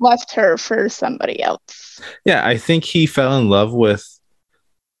have left her for somebody else. Yeah, I think he fell in love with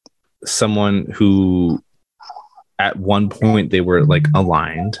someone who at one point they were like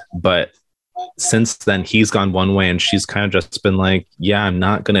aligned, but since then he's gone one way and she's kind of just been like, yeah, I'm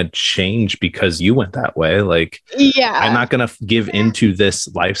not gonna change because you went that way. Like, yeah, I'm not gonna give into this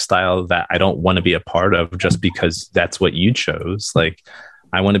lifestyle that I don't want to be a part of just because that's what you chose. Like,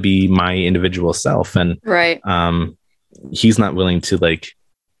 I want to be my individual self. And he's not willing to like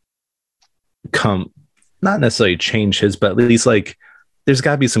not necessarily change his, but at least like there's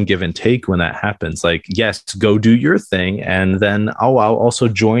got to be some give and take when that happens. Like, yes, go do your thing. And then, I'll also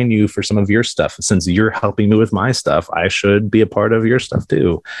join you for some of your stuff. Since you're helping me with my stuff, I should be a part of your stuff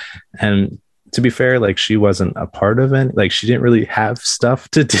too. And to be fair, like she wasn't a part of it. Like she didn't really have stuff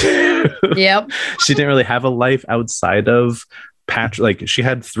to do. Yep. She didn't really have a life outside of Patrick. Like she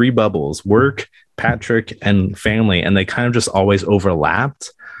had 3 bubbles: work, Patrick, and family. And they kind of just always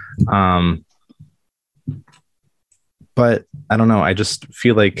overlapped. But I don't know. I just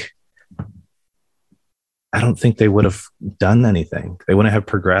feel like I don't think they would have done anything. They wouldn't have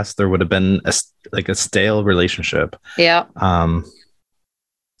progressed. There would have been a stale relationship. Yeah.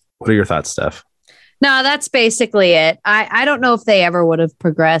 What are your thoughts, Steph? No, that's basically it. I don't know if they ever would have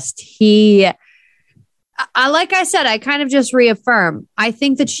progressed. Like I said, I kind of just reaffirm. I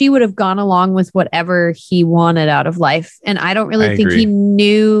think that she would have gone along with whatever he wanted out of life. And I don't really think he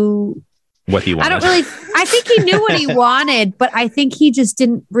knew what he wanted. I think he knew what he wanted, but I think he just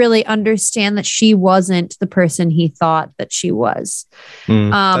didn't really understand that she wasn't the person he thought that she was.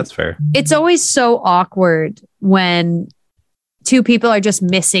 That's fair. It's always so awkward when 2 people are just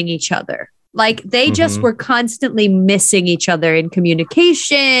missing each other. Like they just were constantly missing each other in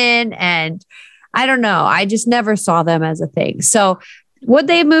communication. And I don't know. I just never saw them as a thing. So would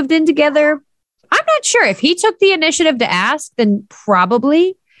they have moved in together? I'm not sure. If he took the initiative to ask, then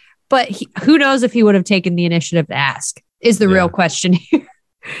probably. But who knows if he would have taken the initiative to ask is the real question here.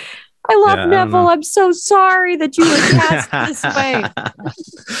 I love Neville. I'm so sorry that you would ask this way.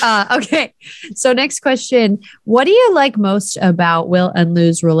 Okay. So next question. What do you like most about Will and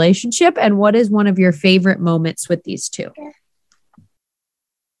Lou's relationship? And what is one of your favorite moments with these 2?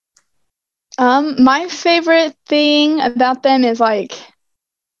 My favorite thing about them is like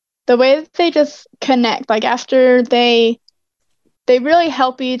the way that they just connect. Like after they really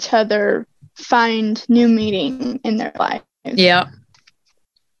help each other find new meaning in their lives. Yeah.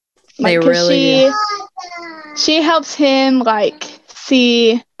 Like, she helps him like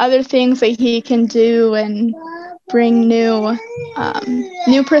see other things that he can do and bring new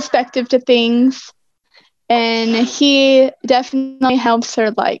perspective to things. And he definitely helps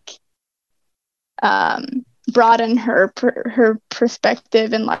her like broaden her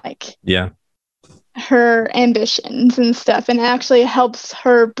perspective and like her ambitions and stuff, and it actually helps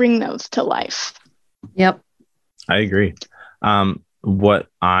her bring those to life. Yep, I agree. Actually,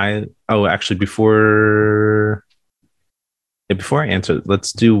 before I answer,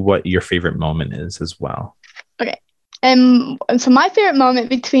 let's do what your favorite moment is as well. Okay. And so my favorite moment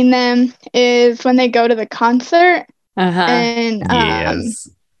between them is when they go to the concert. And yes.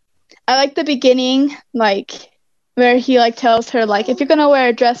 I like the beginning, like where he like tells her like, if you're gonna wear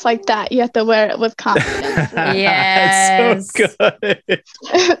a dress like that, you have to wear it with confidence. Yes. So good.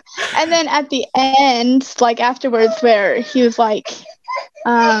 And then at the end, like afterwards, where he was like,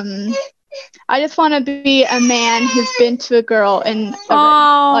 I just want to be a man who's been to a girl in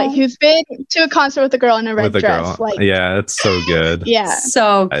who's been to a concert with a girl in a red dress. Girl. Like, yeah, it's so good. Yeah,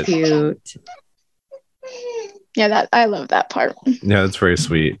 so cute. Yeah, I love that part. Yeah, that's very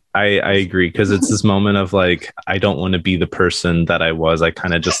sweet. I agree, because it's this moment of like, I don't want to be the person that I was. I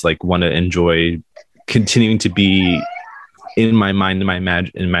kind of just like want to enjoy continuing to be in my mind,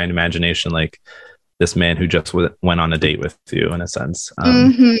 in my imagination, like this man who just went on a date with you, in a sense.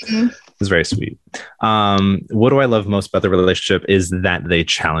 It's very sweet. What do I love most about the relationship is that they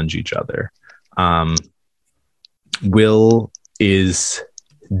challenge each other. Will is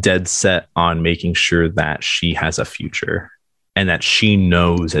dead set on making sure that she has a future and that she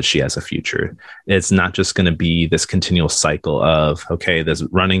knows that she has a future. It's not just going to be this continual cycle of, okay, this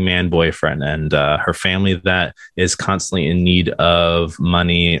running man boyfriend and her family that is constantly in need of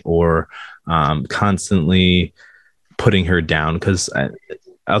money or constantly putting her down, because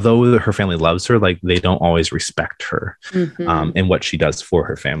although her family loves her, like they don't always respect her and what she does for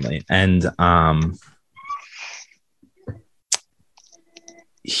her family. And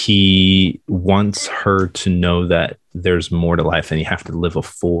he wants her to know that there's more to life and you have to live a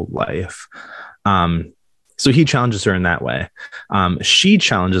full life. So he challenges her in that way. She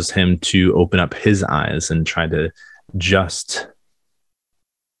challenges him to open up his eyes and try to just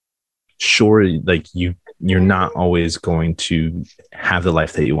like you're not always going to have the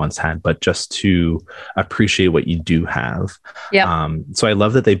life that you once had, but just to appreciate what you do have. So I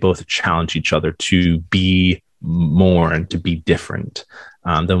love that they both challenge each other to be more and to be different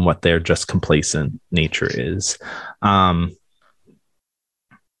than what their just complacent nature is.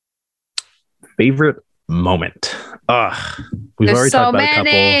 Favorite moment. We've already talked about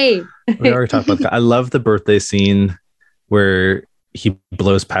a couple. We already talked about. I love the birthday scene where he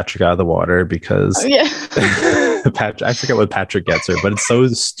blows Patrick out of the water because Patrick, I forget what Patrick gets her, but it's so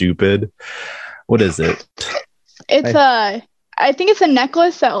stupid. What is it? It's I think it's a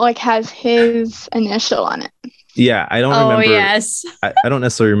necklace that like has his initial on it. Yeah, I don't remember. Yes. I don't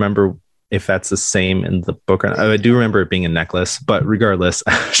necessarily remember if that's the same in the book. I do remember it being a necklace, but regardless,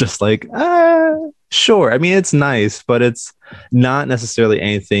 I was just like, sure. I mean, it's nice, but it's not necessarily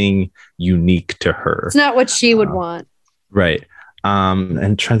anything unique to her. It's not what she would want. Right.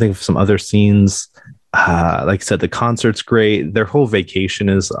 And trying to think of some other scenes. Like I said, the concert's great. Their whole vacation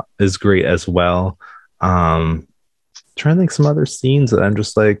is great as well. Trying to think some other scenes that I'm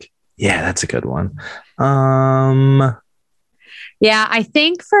just like, yeah, that's a good one. Yeah, I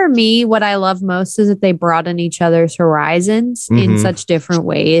think for me, what I love most is that they broaden each other's horizons in such different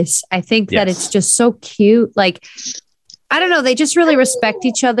ways. I think that it's just so cute. Like, I don't know, they just really respect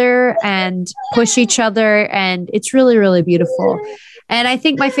each other and push each other. And it's really, really beautiful. And I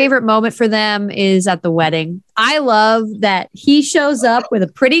think my favorite moment for them is at the wedding. I love that he shows up with a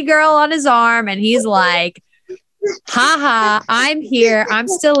pretty girl on his arm and he's like, haha, I'm here. I'm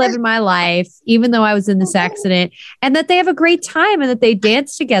still living my life, even though I was in this accident, and that they have a great time and that they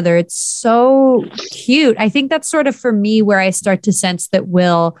dance together. It's so cute. I think that's sort of for me where I start to sense that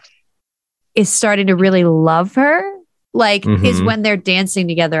Will is starting to really love her, like is when they're dancing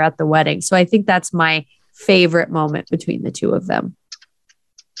together at the wedding. So I think that's my favorite moment between the two of them.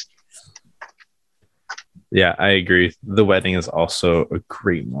 Yeah, I agree. The wedding is also a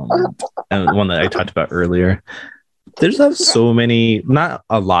great moment. And one that I talked about earlier. There's so many, not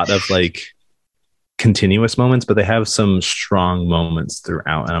a lot of like continuous moments, but they have some strong moments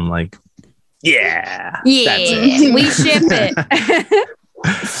throughout. And I'm like, yeah, that's it. We ship it.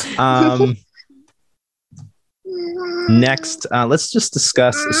 Next, let's just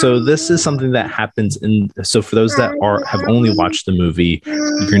discuss. So this is something that happens so for those that have only watched the movie,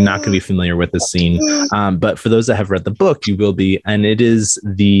 you're not going to be familiar with this scene. But for those that have read the book, you will be. And it is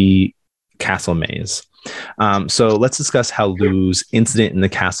the castle maze. So let's discuss how Lou's incident in the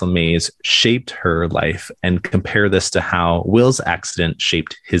castle maze shaped her life and compare this to how Will's accident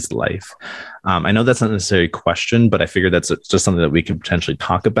shaped his life. I know that's not necessarily a question, but I figured that's just something that we could potentially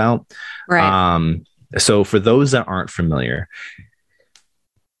talk about. Right. So for those that aren't familiar,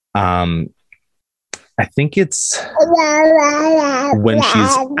 I think it's when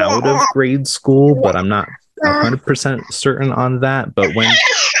she's out of grade school, but I'm not 100% certain on that. But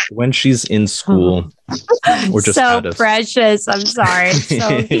when she's in school, or just so out of precious. I'm sorry.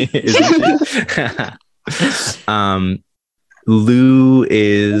 Lou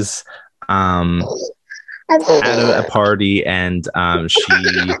is at a party, and she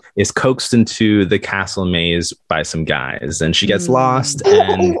is coaxed into the castle maze by some guys, and she gets lost,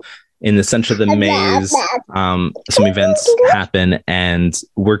 and in the center of the maze, some events happen, and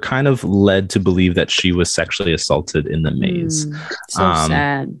we're kind of led to believe that she was sexually assaulted in the maze. So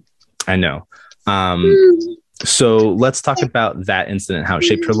sad. I know. So let's talk about that incident, how it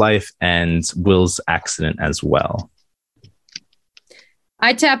shaped her life, and Will's accident as well.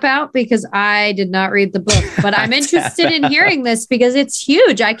 I tap out because I did not read the book, but I'm interested in hearing this because it's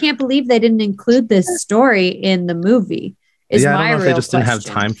huge. I can't believe they didn't include this story in the movie. I don't know if they just didn't have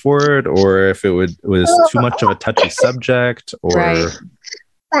time for it, or if it was too much of a touchy subject, or right.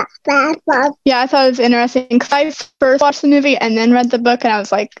 Yeah, I thought it was interesting because I first watched the movie and then read the book, and I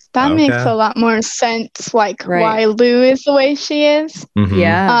was like, that makes a lot more sense, like why Lou is the way she is. Mm-hmm.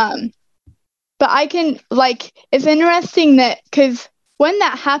 Yeah. But I can it's interesting that because when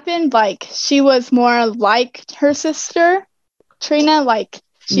that happened, she was more like her sister Trina,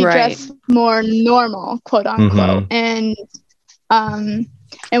 she dressed more normal, quote unquote, and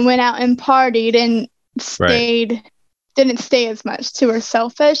went out and partied and didn't stay as much to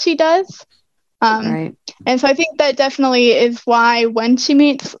herself as she does. And so I think that definitely is why when she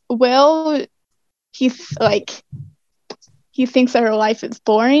meets Will, he thinks that her life is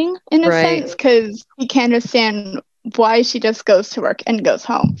boring in a sense, because he can't understand why she just goes to work and goes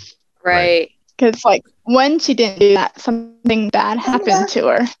home. Right. Because when she didn't do that, something bad happened to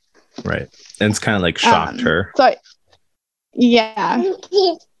her. Right. And it's kind of shocked her. So yeah.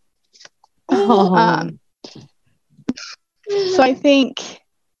 So I think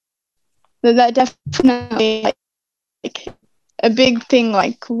that definitely a big thing,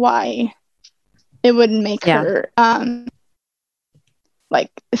 why it wouldn't make her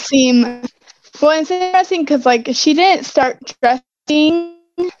seem. Well, it's interesting because she didn't start dressing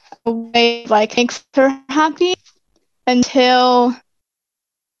a way makes her happy until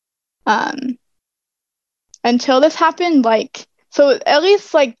this happened. So at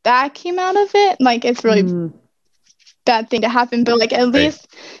least that came out of it. It's really bad thing to happen, but at least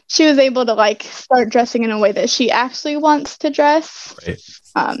she was able to start dressing in a way that she actually wants to dress.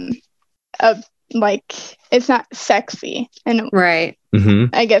 It's not sexy, and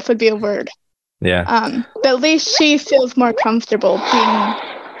I guess would be a word. Yeah. But at least she feels more comfortable being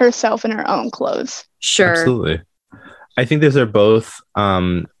herself in her own clothes. Sure. Absolutely. I think those are both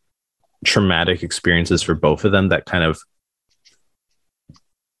traumatic experiences for both of them that kind of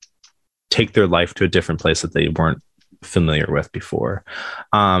take their life to a different place that they weren't familiar with before.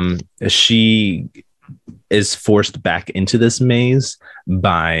 She is forced back into this maze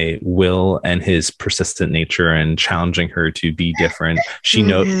by Will and his persistent nature and challenging her to be different. He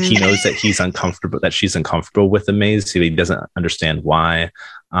knows that she's uncomfortable with the maze, so he doesn't understand why,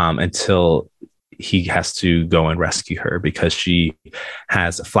 until he has to go and rescue her because she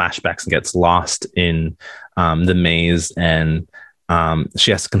has flashbacks and gets lost in the maze, and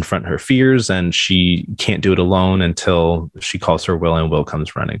she has to confront her fears, and she can't do it alone until she calls her Will, and Will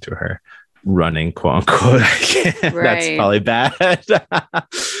comes running to her. Running, quote unquote. That's probably bad.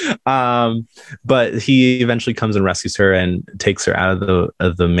 But he eventually comes and rescues her and takes her out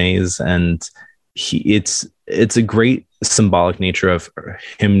of the maze, and it's a great symbolic nature of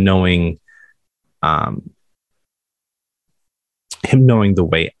him knowing the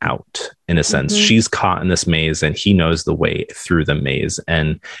way out, in a sense. She's caught in this maze, and he knows the way through the maze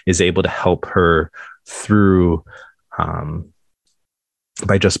and is able to help her through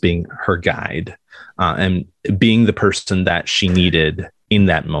by just being her guide and being the person that she needed in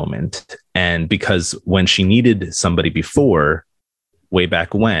that moment. And because when she needed somebody before, way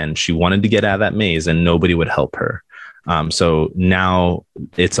back when, she wanted to get out of that maze and nobody would help her. So now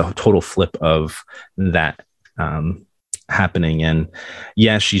it's a total flip of that happening. And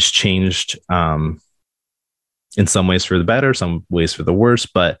yeah, she's changed in some ways for the better, some ways for the worse,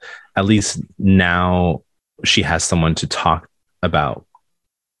 but at least now she has someone to talk about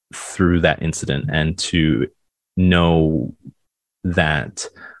through that incident, and to know that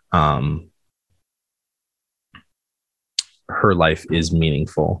her life is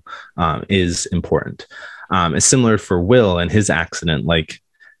meaningful, is important. It's similar for Will and his accident. Like,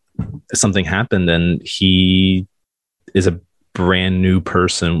 something happened and he is a brand new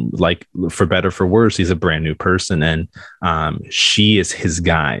person, like, for better for worse, he's a brand new person, and she is his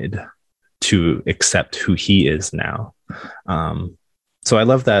guide to accept who he is now. So I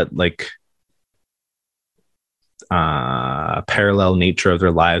love that, like, parallel nature of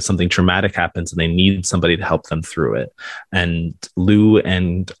their lives. Something traumatic happens and they need somebody to help them through it, and Lou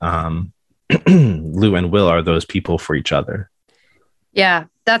and Will are those people for each other. Yeah,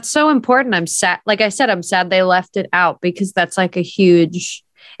 that's so important. I'm sad. Like I said, I'm sad they left it out, because that's like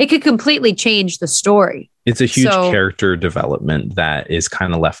it could completely change the story. It's a huge character development that is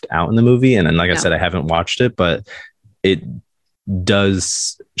kind of left out in the movie. And then, like I said, I haven't watched it, but it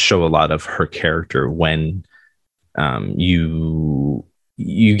does show a lot of her character when you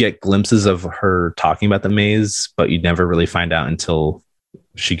get glimpses of her talking about the maze, but you never really find out until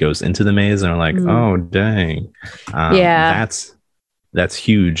she goes into the maze, and are like, oh, dang. That's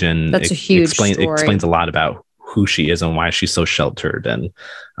huge. And that's a huge story. It explains a lot about who she is and why she's so sheltered. And,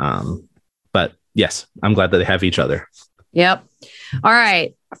 but yes, I'm glad that they have each other. Yep. All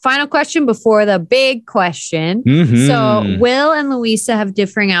right. Final question before the big question. So Will and Louisa have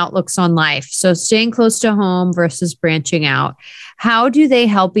differing outlooks on life. So staying close to home versus branching out. How do they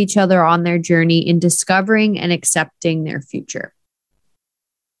help each other on their journey in discovering and accepting their future?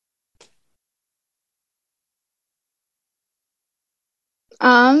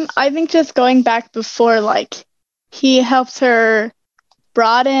 I think just going back before, like, he helps her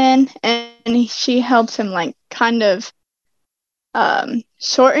broaden and she helps him, like, kind of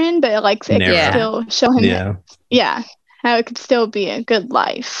shorten, but like it could still show him how it could still be a good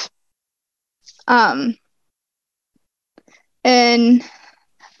life. And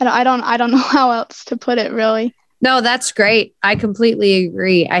I don't know how else to put it, really. No, that's great. I completely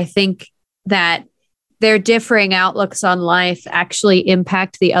agree. I think that their differing outlooks on life actually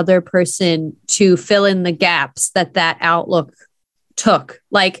impact the other person to fill in the gaps that outlook took.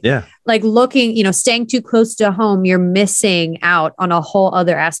 Like looking, staying too close to home, you're missing out on a whole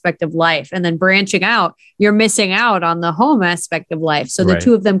other aspect of life. And then branching out, you're missing out on the home aspect of life. So the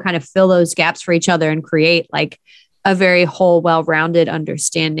two of them kind of fill those gaps for each other and create like a very whole, well-rounded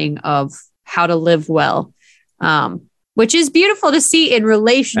understanding of how to live well. Which is beautiful to see in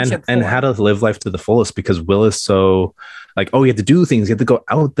relationship and how to live life to the fullest, because Will is so like, oh, you have to do things, you have to go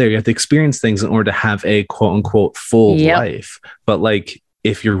out there, you have to experience things in order to have a quote unquote full life. But like,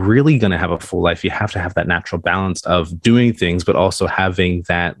 if you're really going to have a full life, you have to have that natural balance of doing things, but also having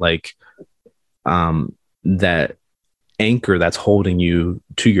that like that anchor that's holding you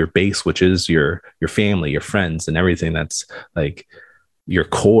to your base, which is your family, your friends, and everything that's like your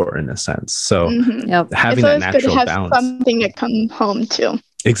core in a sense. So having that natural balance, something to come home to.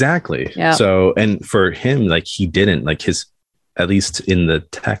 Exactly. Yeah. So, and for him, like, he didn't like his, at least in the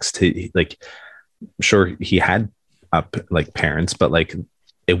text, like, sure, he had like parents, but like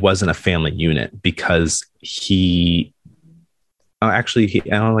it wasn't a family unit, because I don't think he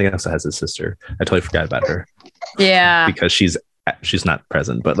also has a sister. I totally forgot about her. Yeah. Because she's not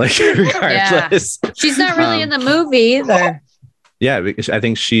present, but like regardless. Yeah. She's not really in the movie either. Yeah, I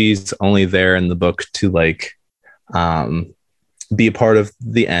think she's only there in the book to like be a part of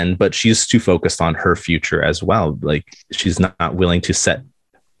the end, but she's too focused on her future as well. Like, she's not willing to set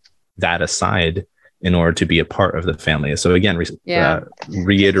that aside in order to be a part of the family. So again,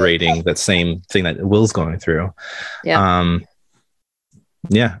 reiterating that same thing that Will's going through. Yeah.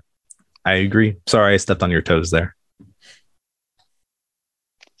 I agree. Sorry, I stepped on your toes there.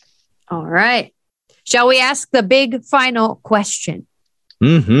 All right. Shall we ask the big final question?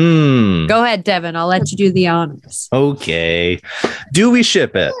 Go ahead, Devin. I'll let you do the honors. Okay. Do we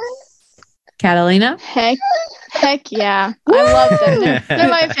ship it? Catalina? Heck yeah. Woo! I love them. They're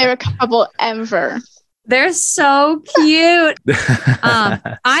my favorite couple ever. They're so cute.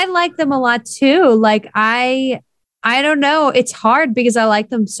 I like them a lot too. Like, I don't know. It's hard because I like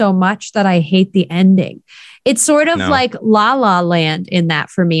them so much that I hate the ending. It's sort of like La La Land in that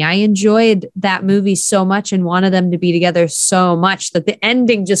for me. I enjoyed that movie so much and wanted them to be together so much that the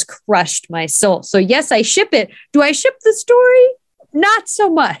ending just crushed my soul. So yes, I ship it. Do I ship the story? Not so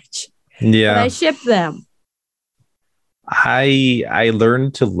much. Yeah. But I ship them. I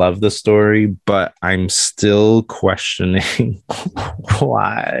learned to love the story, but I'm still questioning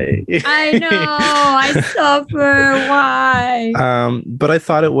why. I know, I suffer. Why? But I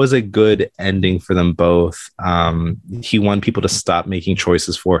thought it was a good ending for them both. He wanted people to stop making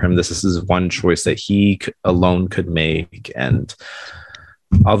choices for him. This is one choice that he alone could make, and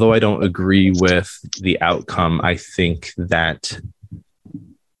although I don't agree with the outcome, I think that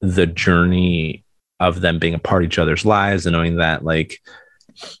the journey of them being a part of each other's lives and knowing that, like,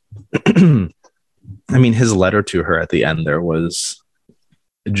 I mean, his letter to her at the end there was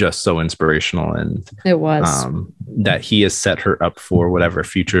just so inspirational, and it was that he has set her up for whatever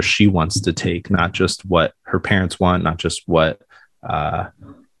future she wants to take, not just what her parents want, not just what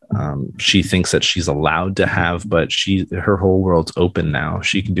she thinks that she's allowed to have, but her whole world's open now.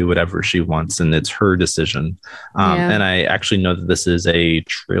 She can do whatever she wants, and it's her decision. And I actually know that this is a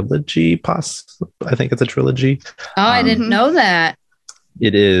trilogy. I think it's a trilogy. Oh, I didn't know that.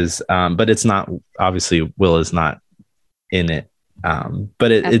 It is, but it's not. Obviously, Will is not in it.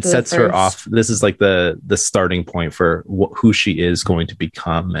 But it sets her off. This is like the starting point for who she is going to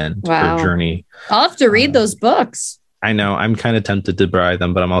become and her journey. I'll have to read those books. I know. I'm kind of tempted to buy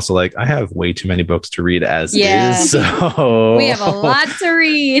them, but I'm also like, I have way too many books to read as is. So we have a lot to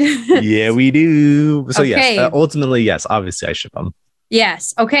read. Yeah, we do. So yes, ultimately, yes. Obviously, I ship them.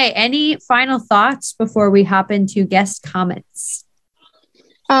 Yes. Okay. Any final thoughts before we hop into guest comments?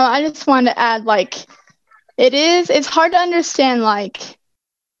 I just want to add, like, it's hard to understand, like,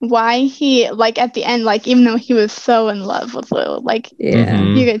 why he, like, at the end, like, even though he was so in love with Lil, like,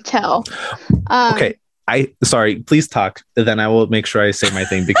 you could tell. Okay. Sorry, please talk. Then I will make sure I say my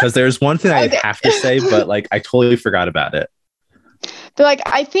thing, because there's one thing I have to say, but like I totally forgot about it. But like,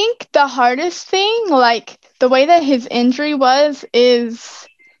 I think the hardest thing, like the way that his injury is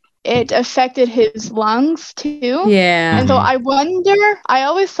it affected his lungs too. Yeah. And so I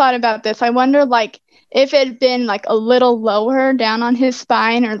always thought about this. I wonder, like, if it had been like a little lower down on his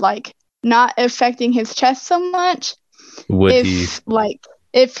spine, or like not affecting his chest so much,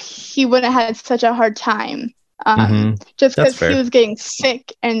 if he wouldn't have had such a hard time, just because he was getting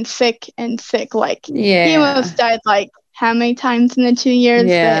sick and sick and sick. Like, he almost died, like, how many times in the 2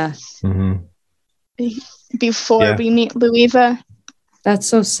 years before we meet Louisa? That's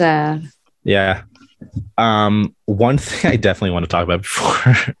so sad. Yeah. One thing I definitely want to talk about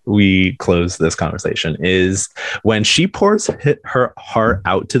before we close this conversation is when she pours her heart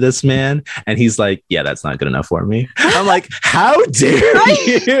out to this man, and he's like, yeah, that's not good enough for me. I'm like, how dare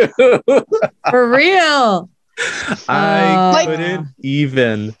you? For real. I couldn't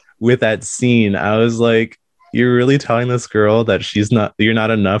even with that scene. I was like, you're really telling this girl that you're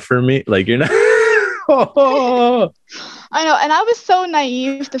not enough for me? Like, you're not. I know, and I was so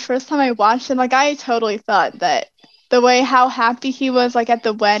naive the first time I watched it. Like, I totally thought that the way how happy he was, like, at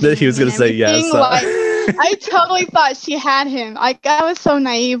the wedding, that he was going to say yes. Like, I totally thought she had him. Like, I was so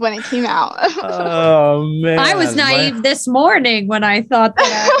naive when it came out. Oh man, I was naive this morning when I thought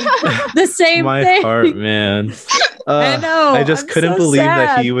that the same my thing. My heart, man. I know. I just couldn't believe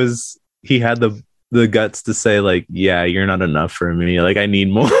that he had the guts to say, like, yeah, you're not enough for me. Like, I need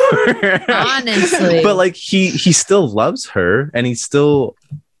more. Honestly. But like, he still loves her, and he still,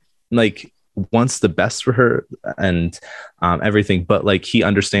 like, wants the best for her and everything. But like, he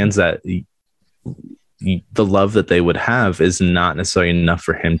understands that the love that they would have is not necessarily enough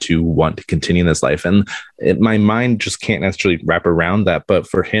for him to want to continue this life. And my mind just can't necessarily wrap around that. But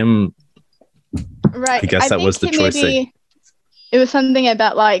for him, right, I guess that was the choice. It was something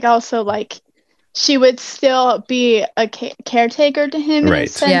about, like, also, like, she would still be a caretaker to him, right? In a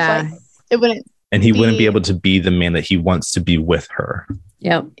sense. Yeah. Like, it wouldn't, and he wouldn't be able to be the man that he wants to be with her.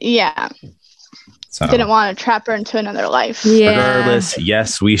 Yep. Yeah. So didn't want to trap her into another life. Yeah. Regardless,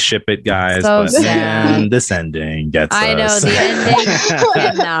 yes, we ship it, guys. So but sad. man, this ending gets us. I know the ending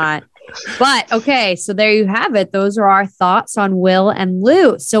did not. But okay, so there you have it. Those are our thoughts on Will and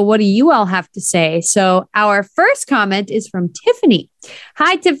Lou. So what do you all have to say? So our first comment is from Tiffany.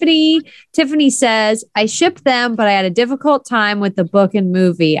 Hi, Tiffany. Tiffany says, I shipped them, but I had a difficult time with the book and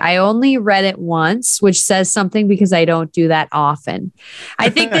movie. I only read it once, which says something because I don't do that often. I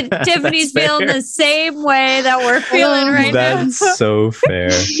think that Tiffany's feeling the same way that we're feeling right now. That's so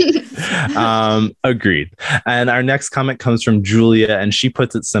fair. Agreed. And our next comment comes from Julia, and she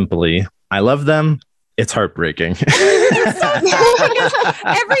puts it simply, I love them. It's heartbreaking. Every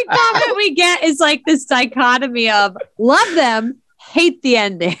comment we get is like this dichotomy of love them, hate the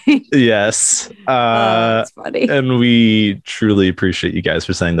ending. Yes. That's funny. And we truly appreciate you guys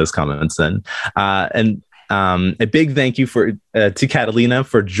for sending those comments in. And a big thank you to Catalina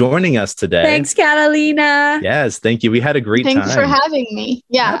for joining us today. Thanks, Catalina. Yes, thank you. We had a great time. Thanks for having me.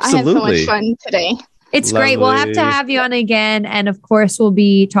 Yeah, absolutely. I had so much fun today. It's lovely. Great. We'll have to have you on again. And of course, we'll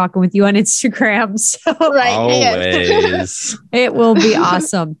be talking with you on Instagram. So always. It will be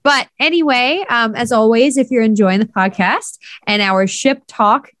awesome. But anyway, as always, if you're enjoying the podcast and our Ship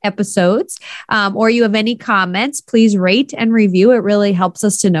Talk episodes, or you have any comments, please rate and review. It really helps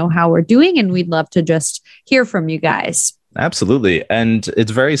us to know how we're doing. And we'd love to just hear from you guys. Absolutely. And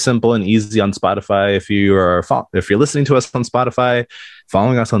it's very simple and easy on Spotify. If you're listening to us on Spotify,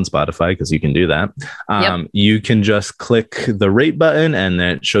 following us on Spotify, because you can do that, you can just click the rate button and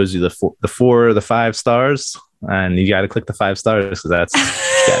then it shows you the 5 stars. And you got to click the 5 stars because that's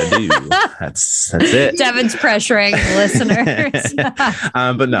what you got to do. That's it. Devin's pressuring listeners.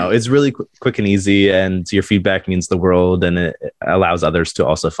 But no, it's really quick and easy, and your feedback means the world, and it allows others to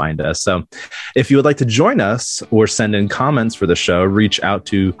also find us. So if you would like to join us or send in comments for the show, reach out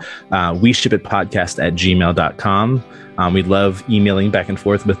to weshipitpodcast@gmail.com. We'd love emailing back and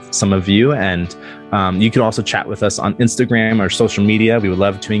forth with some of you, and you can also chat with us on Instagram or social media. We would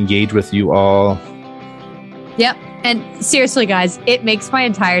love to engage with you all. Yep. And seriously, guys, it makes my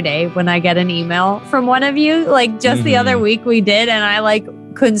entire day when I get an email from one of you. Like just the other week we did, and I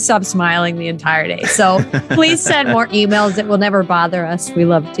couldn't stop smiling the entire day. So please send more emails. It will never bother us. We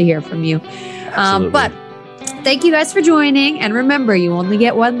love to hear from you. But thank you guys for joining. And remember, you only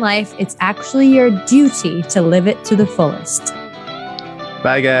get one life. It's actually your duty to live it to the fullest.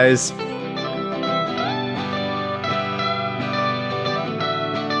 Bye, guys.